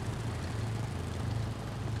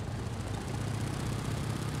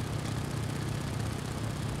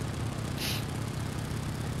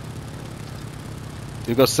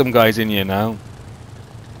 We've got some guys in here now.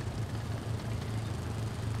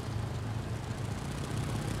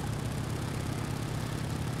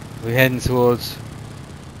 We're heading towards...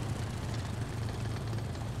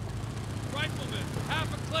 Rifleman,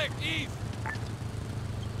 half a click, east.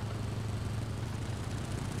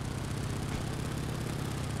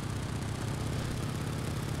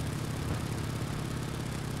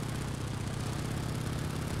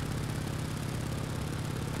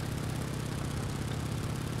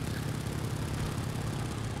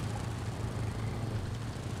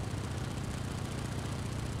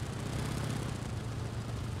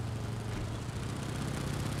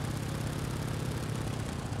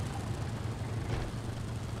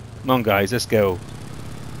 Come on, guys, let's go.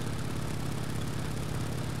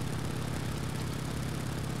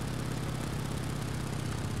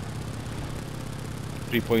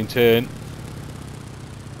 Three-point turn.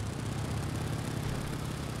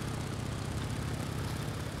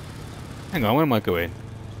 Hang on, where am I going?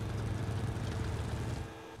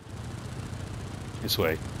 This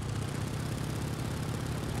way.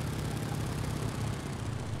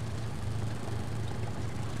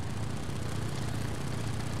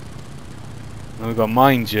 And we've got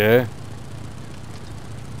mines here.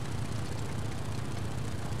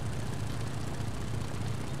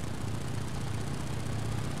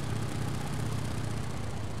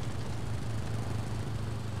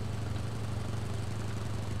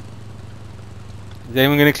 Is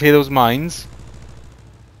anyone going to clear those mines?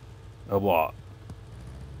 Or what?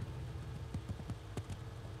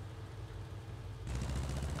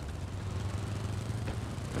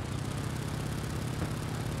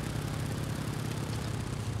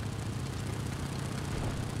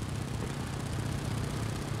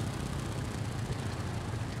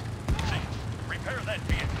 Repair that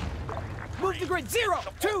vehicle. Move to grid 0,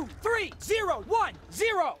 2, 3, 0, 1,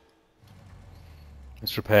 0.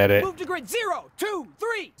 Let's repair it. Move to grid 0, 2,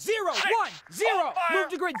 3, 0, 1, 0. Hold fire. Move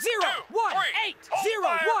to grid 0, 2, 1, 3. 8, Hold 0,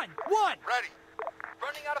 fire. 1, 1. Ready.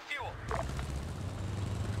 Running out of fuel.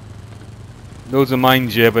 Loads of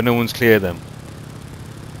mines here, but no one's cleared them.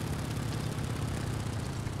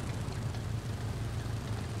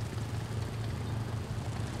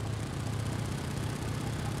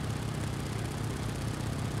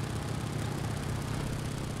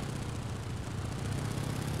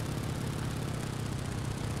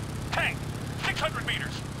 Tank, 600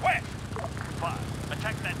 meters, west. 5,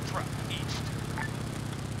 attack that truck, east.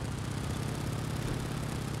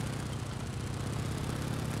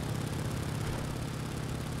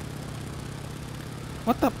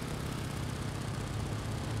 What the?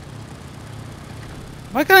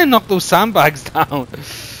 Why can't I knock those sandbags down?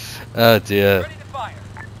 Oh dear. Ready to fire.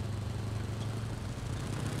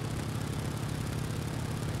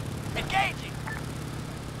 Engaging.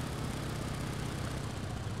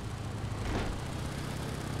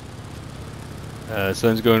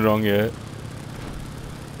 Something's going wrong here.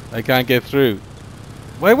 I can't get through.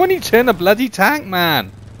 Why won't he turn a bloody tank,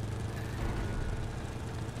 man?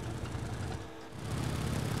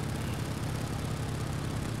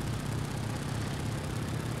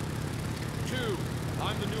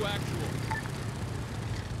 I'm the new actual.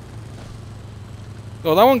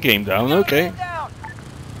 Oh, that one came down. Okay. Man down.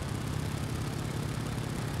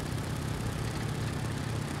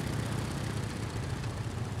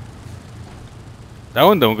 That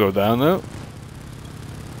one don't go down though.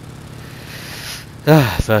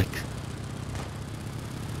 Ah, fuck.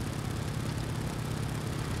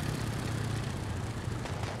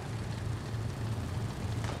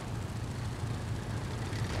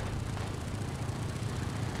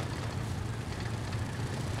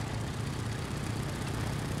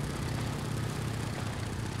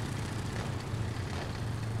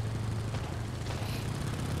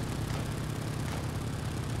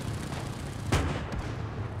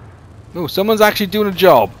 Oh, someone's actually doing a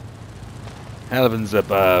job. Heavens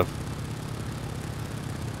above.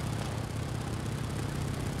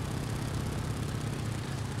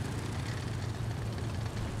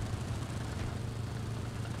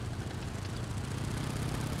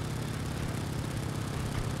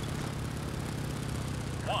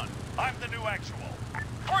 One, I'm the new actual.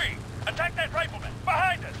 3, attack that rifleman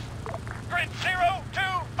behind us. Grid 0, 2,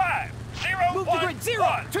 5. 0, Move 1, to grid 0,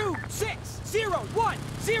 1. 2, 6, 0, 1,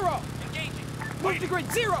 0. Engaging. Move to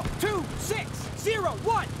grid 0, 2, 6, 0,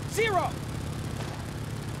 1, 0.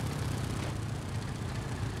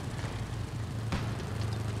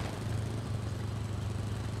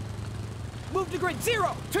 Move to grid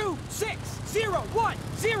 0, 2, 6, 0, 1,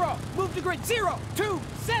 0. Move to grid 0, 2,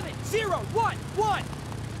 7, 0, 1, 1.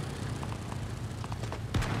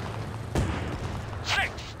 6,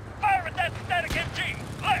 fire at that static MG.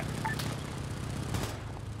 Left.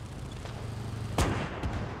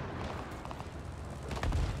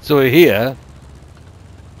 So we're here.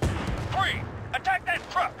 3, attack that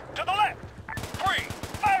truck to the left. 3,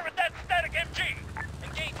 fire at that static MG.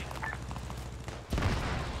 Engaging.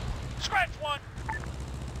 Scratch 1.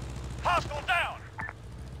 Hostile down.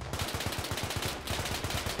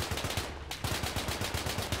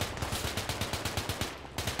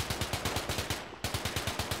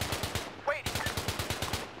 Waiting.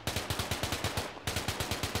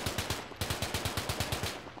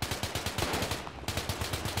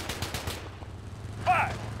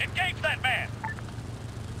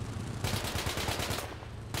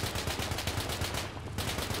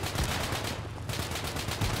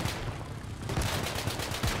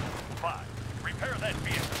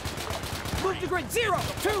 grid 0,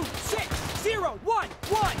 2, 6, 0, 1,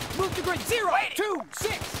 1. Move to grid 0, 2,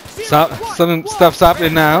 6, 0, 1, Some 1. stuff's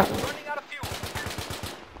happening now. Running out of fuel.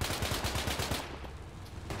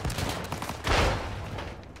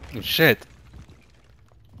 Oh shit.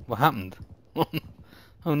 What happened?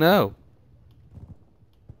 Oh no.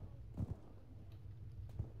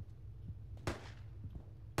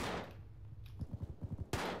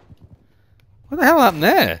 What the hell happened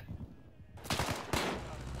there?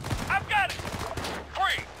 I've got it.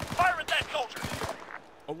 3. Fire at that culture.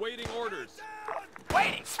 Awaiting orders.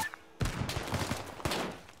 Waiting.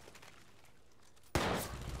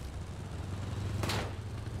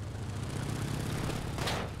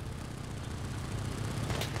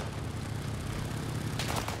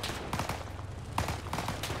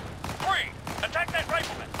 Attack that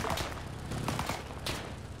rifleman!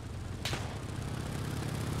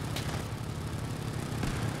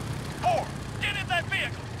 4. Get in that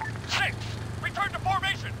vehicle! 6. Return to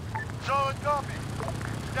formation! Solid copy.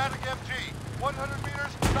 Static MG. 100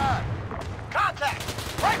 meters back. Contact!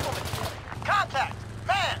 Rifleman! Contact!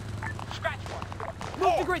 Man! Scratch one!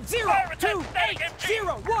 Move to grid 0, 2, 8,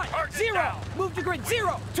 0, 1, 0. Move to grid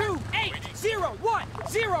 0, 2, 8, 0, 1,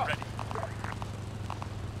 0. Ready.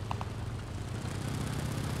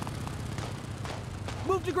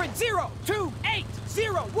 Move to grid 0, 2, 8,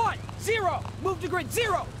 0, 1, 0. Move to grid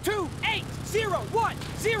 0, 2, 8, 0, 1,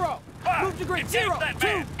 0. Move to grid 0,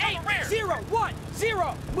 2, 8, 0, 1,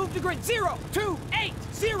 0. Move to grid 0, 2, 8,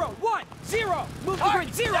 0, 1, 0. Move to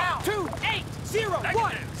grid 0, 2, 8, 0,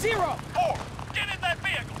 1, 0. 4. Get in that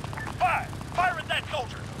vehicle! 5. Fire at that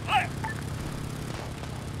culture! Left!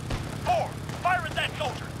 4. Fire at that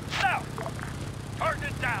culture! South!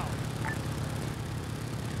 Target down!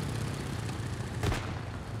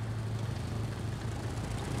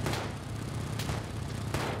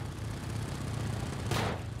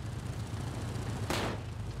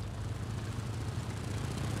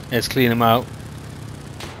 Let's clean them out.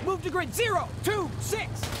 Move to grid 0, 2, 6,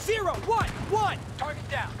 0, 1, 1. Target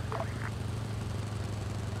down!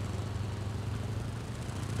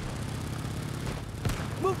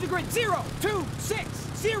 Move to grid 0, 2, 6,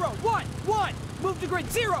 0, 1, 1. Move to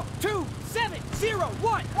grid 0, 2, 7, 0,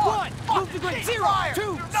 1, 1. Move to grid 0,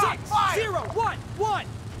 2, 6, 0, 1, 1.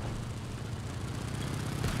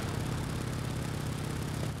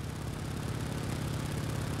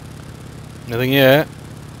 Nothing yet.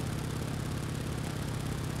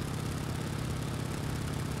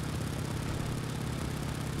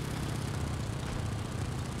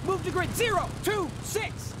 Move to grid 0, 2,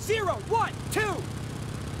 6, 0, 1, 2.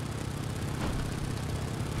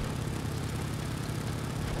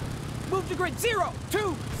 Move to grid 0,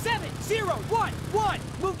 2, 7, 0, 1, 1.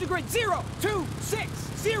 Move to grid 0, 2, 6,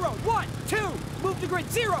 0, 1, 2. Move to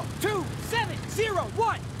grid 0, 2, 7, 0,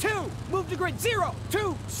 1, 2. Move to grid 0,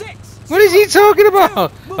 2, 6. What is he talking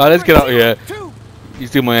about? Oh, let's get out of here. 2.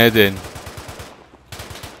 He's doing my head in.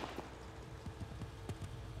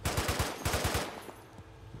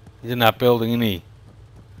 He's in that building, isn't he?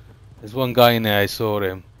 There's one guy in there, I saw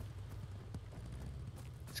him.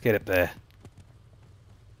 Let's get up there.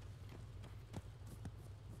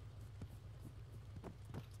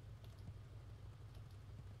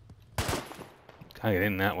 Can't get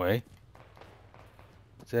in that way.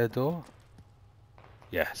 Is there a door?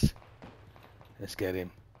 Yes. Let's get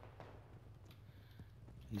him.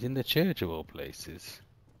 He's in the church of all places.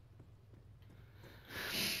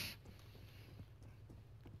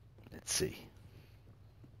 Let's see.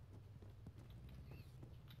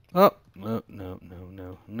 Oh, no, no, no,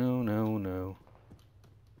 no, no, no, no.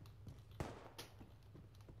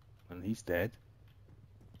 Well, he's dead.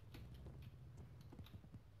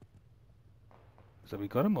 So we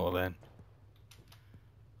got them all then.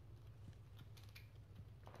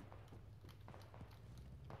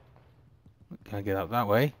 Can't get out that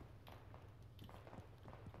way.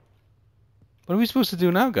 What are we supposed to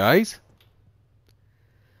do now, guys?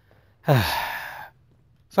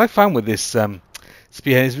 So I found with this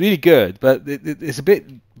spearhead, it's really good, but it's a bit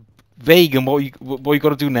vague on what you got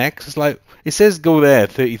to do next. It's like it says go there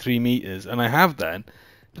 33 meters, and I have done,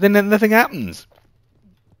 but then nothing happens.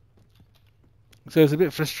 So it's a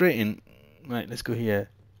bit frustrating. Right, let's go here.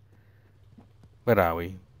 Where are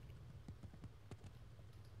we?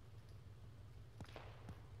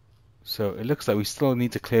 So it looks like we still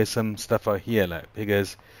need to clear some stuff out here, like,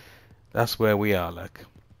 because that's where we are, like.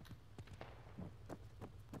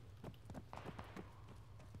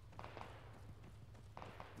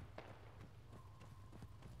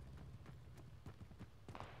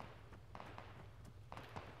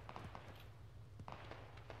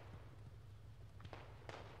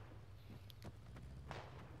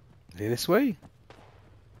 Is it this way?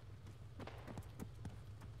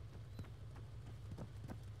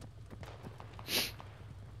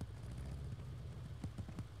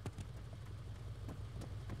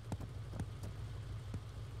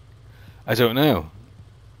 I don't know.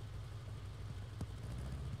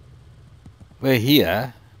 We're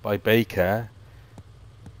here by Baker,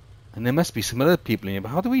 and there must be some other people in here. But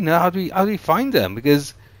how do we know? How do we find them?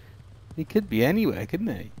 Because they could be anywhere, couldn't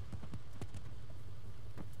they?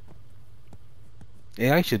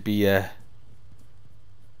 Yeah, I should be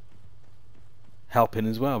helping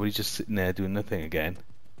as well, but he's just sitting there doing nothing again.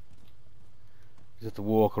 Just have to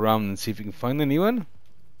walk around and see if we can find anyone.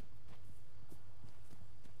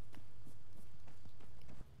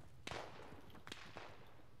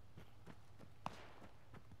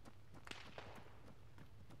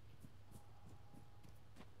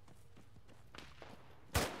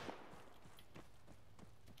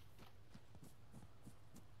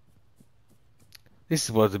 This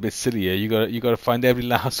was a bit sillier. You got to find every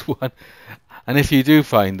last one, and if you do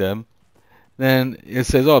find them, then it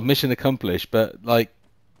says, "Oh, mission accomplished." But like,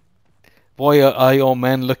 why are your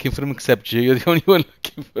men looking for them except you? You're the only one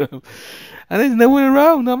looking for them, and there's no one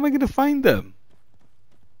around. How am I going to find them?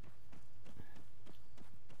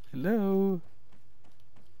 Hello.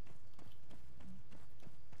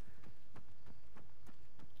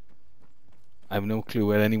 I have no clue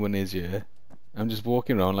where anyone is here. I'm just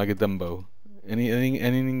walking around like a Dumbo.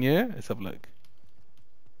 Anything here? Let's have a look.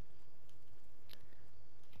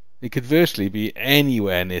 It could virtually be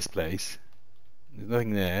anywhere in this place. There's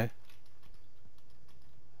nothing there.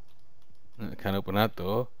 I can't open that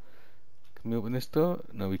door. Can we open this door?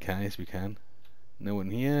 No, we can. Yes, we can. No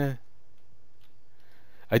one here.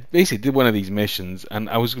 I basically did one of these missions, and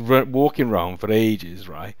I was walking around for ages,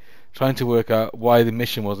 right, trying to work out why the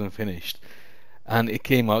mission wasn't finished. And it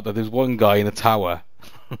came out that there's one guy in a tower.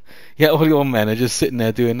 Yeah, all your men are just sitting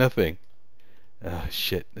there doing nothing. Oh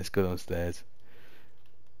shit, let's go downstairs.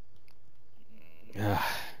 No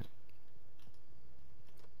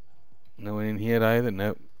one in here either?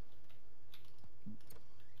 Nope.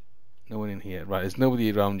 No one in here. Right, there's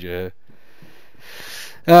nobody around you.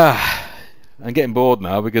 I'm getting bored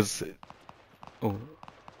now because... Oh,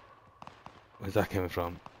 where's that coming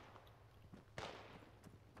from?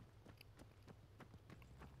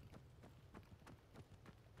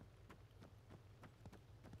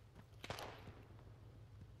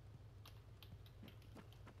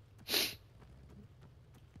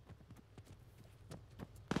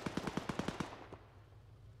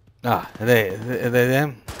 Are they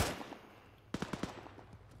them?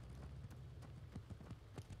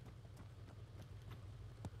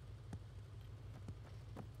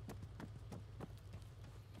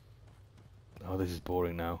 Oh, this is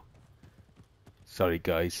boring now. Sorry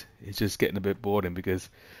guys, it's just getting a bit boring because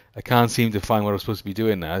I can't seem to find what I'm supposed to be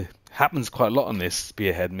doing now. It happens quite a lot on this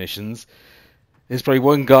Spearhead missions. There's probably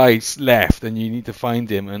one guy left and you need to find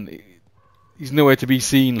him and he's nowhere to be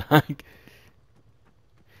seen. Like,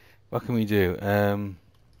 what can we do?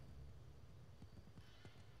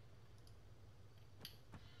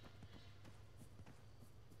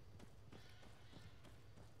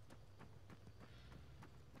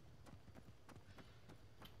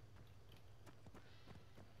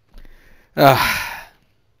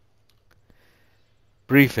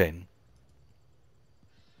 Briefing.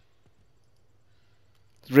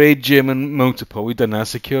 Raid German motorport. We've done that.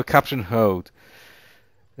 Secure, capture and hold.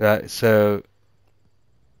 Right, so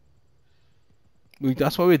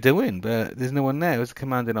that's what we're doing, but there's no one there. It's the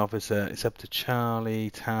commanding officer. It's up to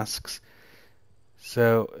Charlie. Tasks.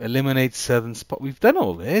 So eliminate southern spot. We've done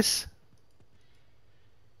all this.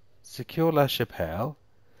 Secure La Chapelle.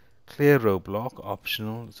 Clear roadblock.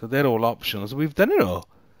 Optional. So they're all optional. So we've done it all.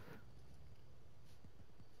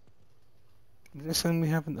 This one we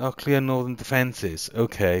haven't. Oh, clear northern defences.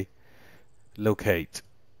 Okay. Locate.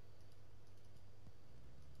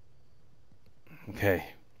 Okay.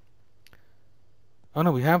 Oh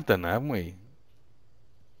no, we have done that, haven't we?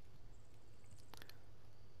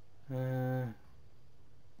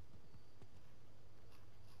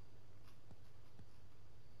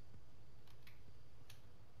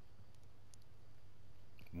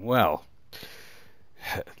 Well,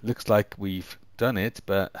 looks like we've done it,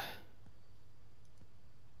 but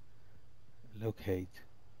locate.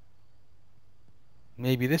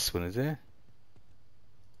 Maybe this one, is it?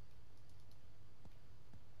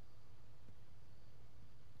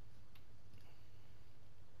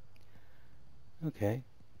 Okay.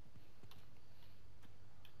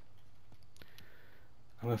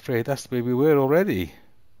 I'm afraid that's where we were already.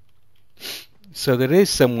 So there is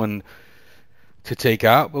someone to take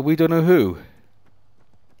out, but we don't know who.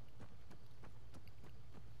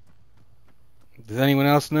 Does anyone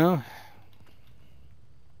else know?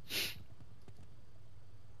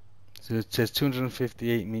 So it says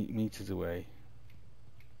 258 meters away.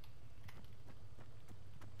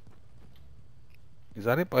 Is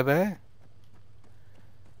that it by there?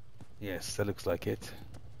 Yes, that looks like it.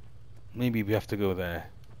 Maybe we have to go there.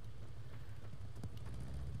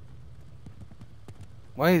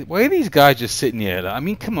 Why are these guys just sitting here? I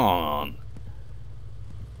mean, come on.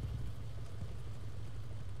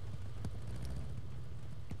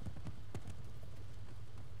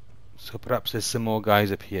 So perhaps there's some more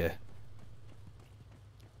guys up here.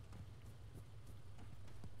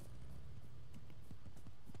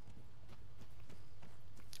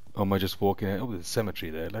 Or am I just walking out? Oh, there's a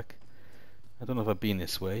cemetery there, look. I don't know if I've been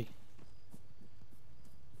this way.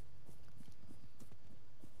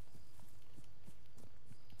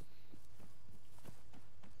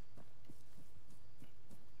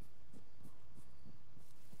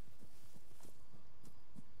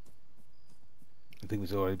 I think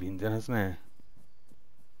it's already been done, hasn't it?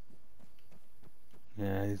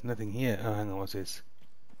 Yeah, there's nothing here. Oh, hang on, what's this?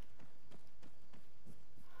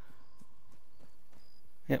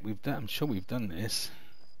 Yeah, we've done. I'm sure we've done this.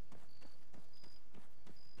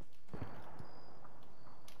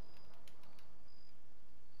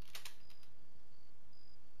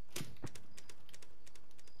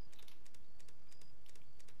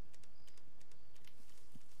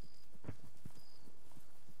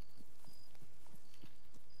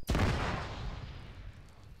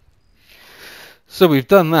 So we've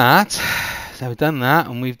done that. So we've done that,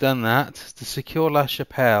 and we've done that. To secure La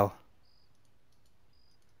Chapelle.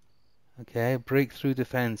 Okay, break through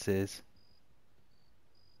defenses.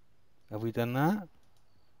 Have we done that?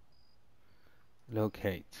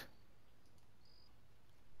 Locate.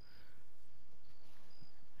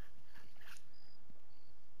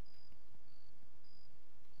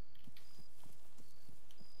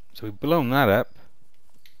 So we've blown that up.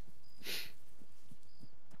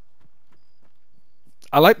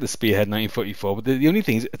 I like the Spearhead 1944, but the only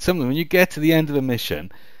thing is, something when you get to the end of a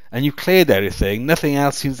mission and you've cleared everything, nothing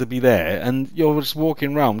else seems to be there, and you're just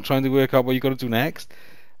walking around trying to work out what you've got to do next.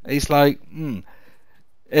 It's like,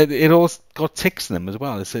 it all got ticks in them as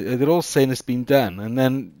well. They're all saying it's been done, and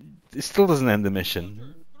then it still doesn't end the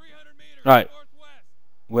mission. Right.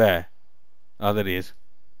 Where? Oh, there he is.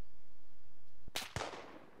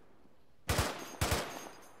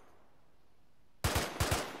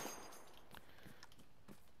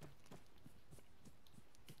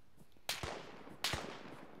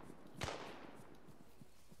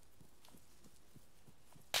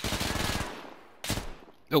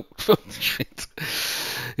 Oh, shit.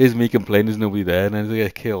 Here's me complaining there's nobody there, and then they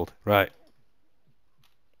get killed. Right.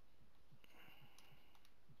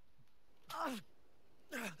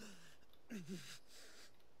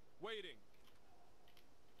 Waiting.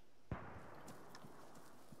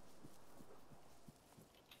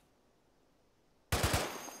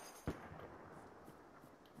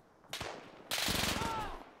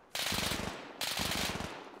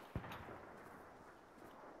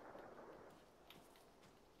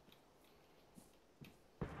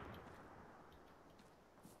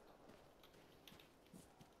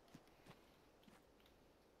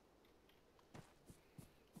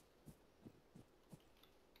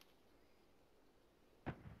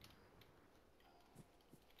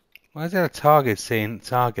 Why is there a target saying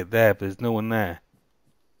target there, but there's no one there?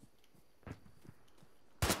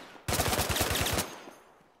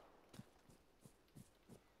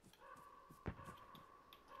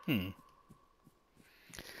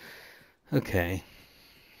 Okay.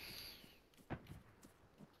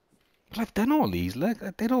 But I've done all these, look,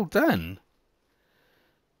 they're all done.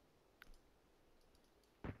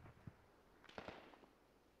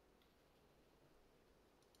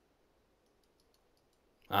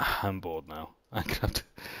 I'm bored now. I have to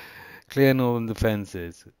clear northern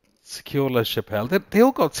defences. Secure La Chapelle. They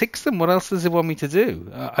all got ticks them. What else does it want me to do?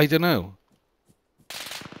 I don't know.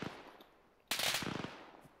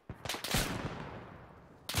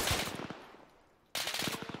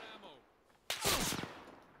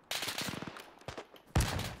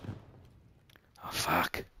 Oh,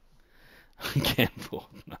 fuck. I'm getting bored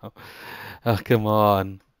now. Oh, come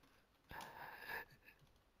on.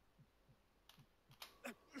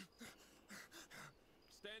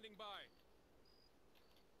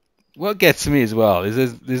 What gets me as well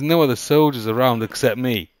is there's no other soldiers around except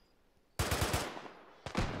me.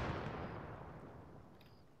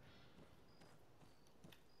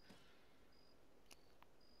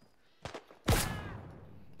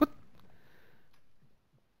 What?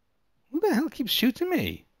 Who the hell keeps shooting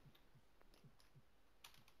me?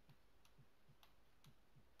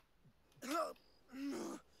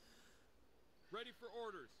 Ready for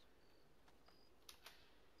orders.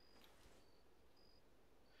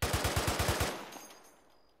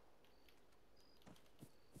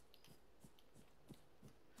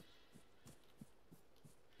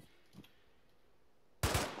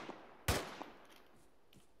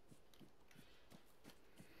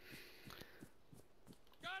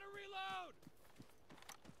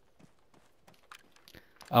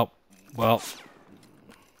 Well.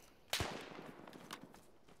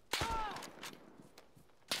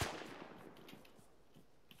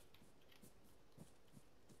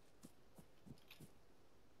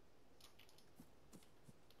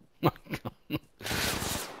 My God.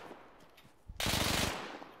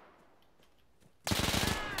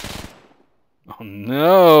 Oh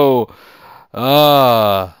no!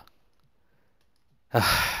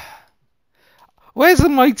 Where's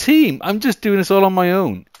my team? I'm just doing this all on my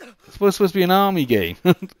own. It's supposed to be an army game.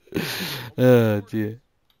 Oh dear.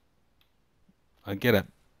 I get it.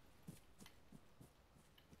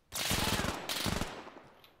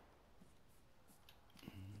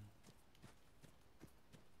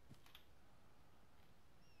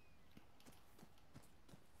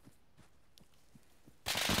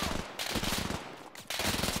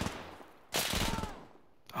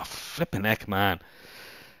 Oh, flipping heck, man.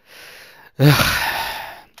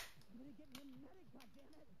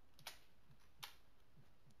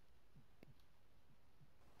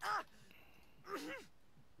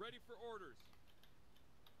 Ready for orders.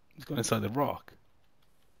 He's going inside the rock.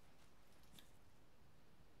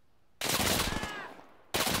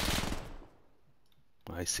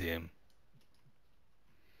 I see him.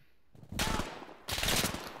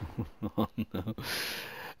 Oh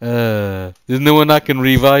no. There's no one that can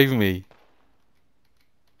revive me.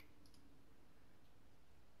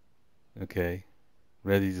 Okay.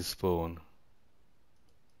 Ready to spawn.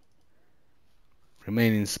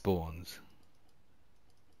 Remaining spawns.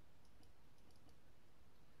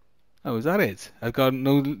 Oh, is that it? I've got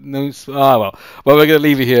no. Well, we're gonna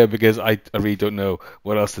leave it here because I really don't know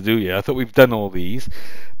what else to do here. I thought we've done all these.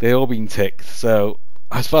 They've all been ticked. So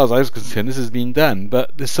as far as I was concerned, this has been done.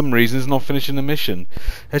 But there's some reason it's not finishing the mission.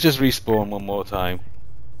 Let's just respawn one more time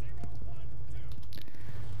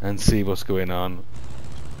and see what's going on.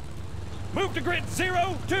 Move to grid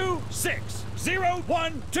 026 012.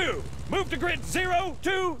 Move to grid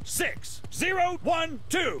 026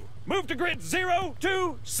 012. Move to grid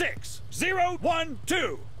 026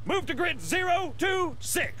 012. Move to grid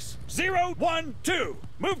 026 012.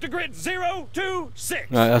 Move to grid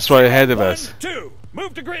 026. Right, that's right ahead of us. 2.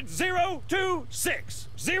 Move to grid 026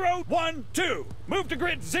 012. Move to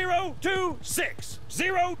grid 026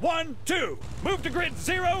 012. Move to grid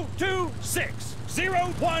 026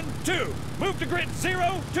 012. Move to grid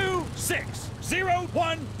 026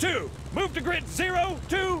 012. Move to grid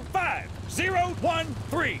 025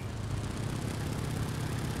 013.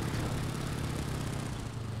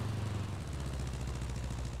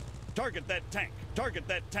 Target that tank. Target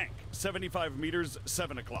that tank. 75 meters,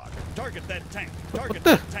 7 o'clock. Target that tank. Target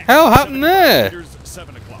that tank. What the hell happened there? Meters,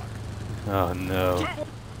 7 o'clock. Oh no.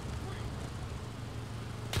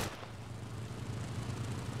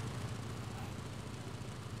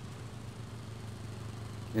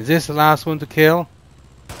 Is this the last one to kill?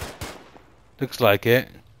 Looks like it.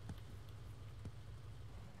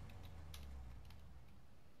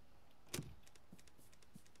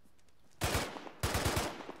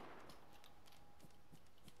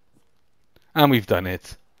 And we've done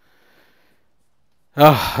it.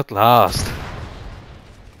 Ah, at last.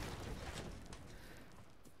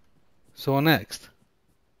 So what next?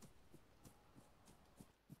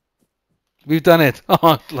 We've done it.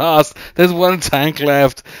 Oh, at last. There's one tank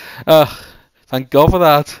left. Thank God for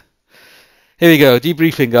that. Here we go.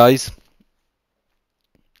 Debriefing, guys.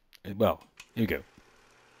 Well, here we go.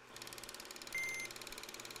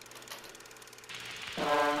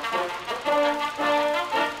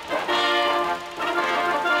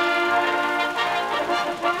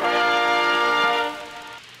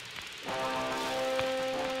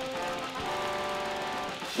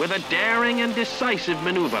 With a daring and decisive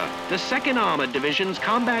maneuver, the 2nd Armored Division's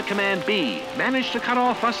Combat Command B managed to cut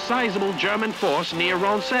off a sizable German force near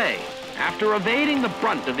Roncey. After evading the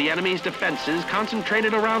brunt of the enemy's defenses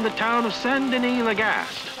concentrated around the town of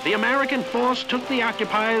Saint-Denis-le-Gast, the American force took the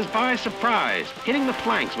occupiers by surprise, hitting the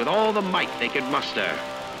flanks with all the might they could muster.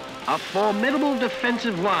 A formidable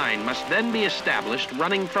defensive line must then be established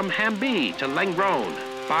running from Hamby to Langrone.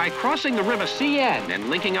 By crossing the river Seine and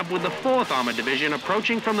linking up with the 4th Armored Division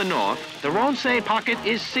approaching from the north, the Roncey pocket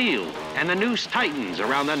is sealed and the noose tightens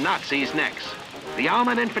around the Nazis' necks. The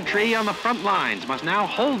armored infantry on the front lines must now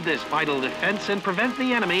hold this vital defense and prevent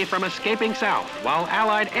the enemy from escaping south, while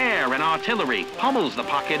Allied air and artillery pummels the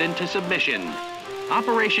pocket into submission.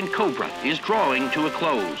 Operation Cobra is drawing to a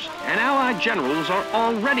close, and Allied generals are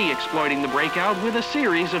already exploiting the breakout with a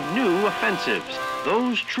series of new offensives.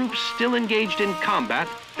 Those troops still engaged in combat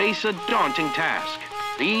face a daunting task.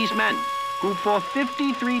 These men, who for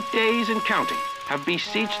 53 days and counting have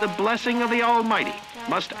beseeched the blessing of the Almighty,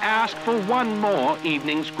 must ask for one more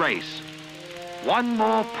evening's grace. One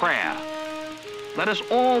more prayer. Let us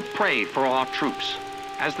all pray for our troops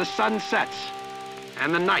as the sun sets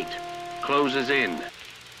and the night closes in.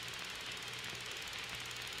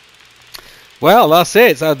 Well, that's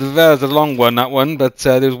it. That was a long one, that one, but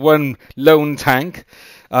there's one lone tank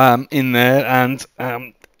in there, and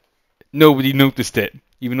nobody noticed it,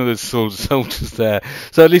 even though there's soldiers there.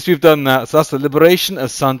 So at least we've done that. So that's the liberation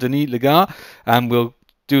of Saint-Denis-le-Gard, and we'll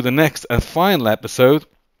do the next final episode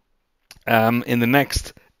in the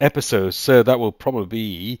next episode. So that will probably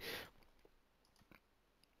be,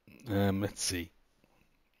 let's see.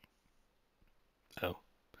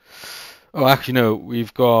 Oh, actually, no,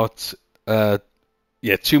 we've got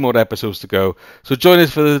 2 more episodes to go. So join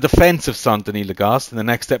us for the defense of Saint-Denis-le-Gard in the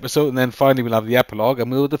next episode, and then finally we'll have the epilogue, and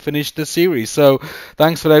we'll finish the series. So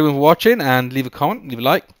thanks for everyone for watching, and leave a comment, leave a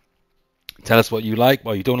like, tell us what you like,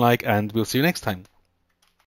 what you don't like, and we'll see you next time.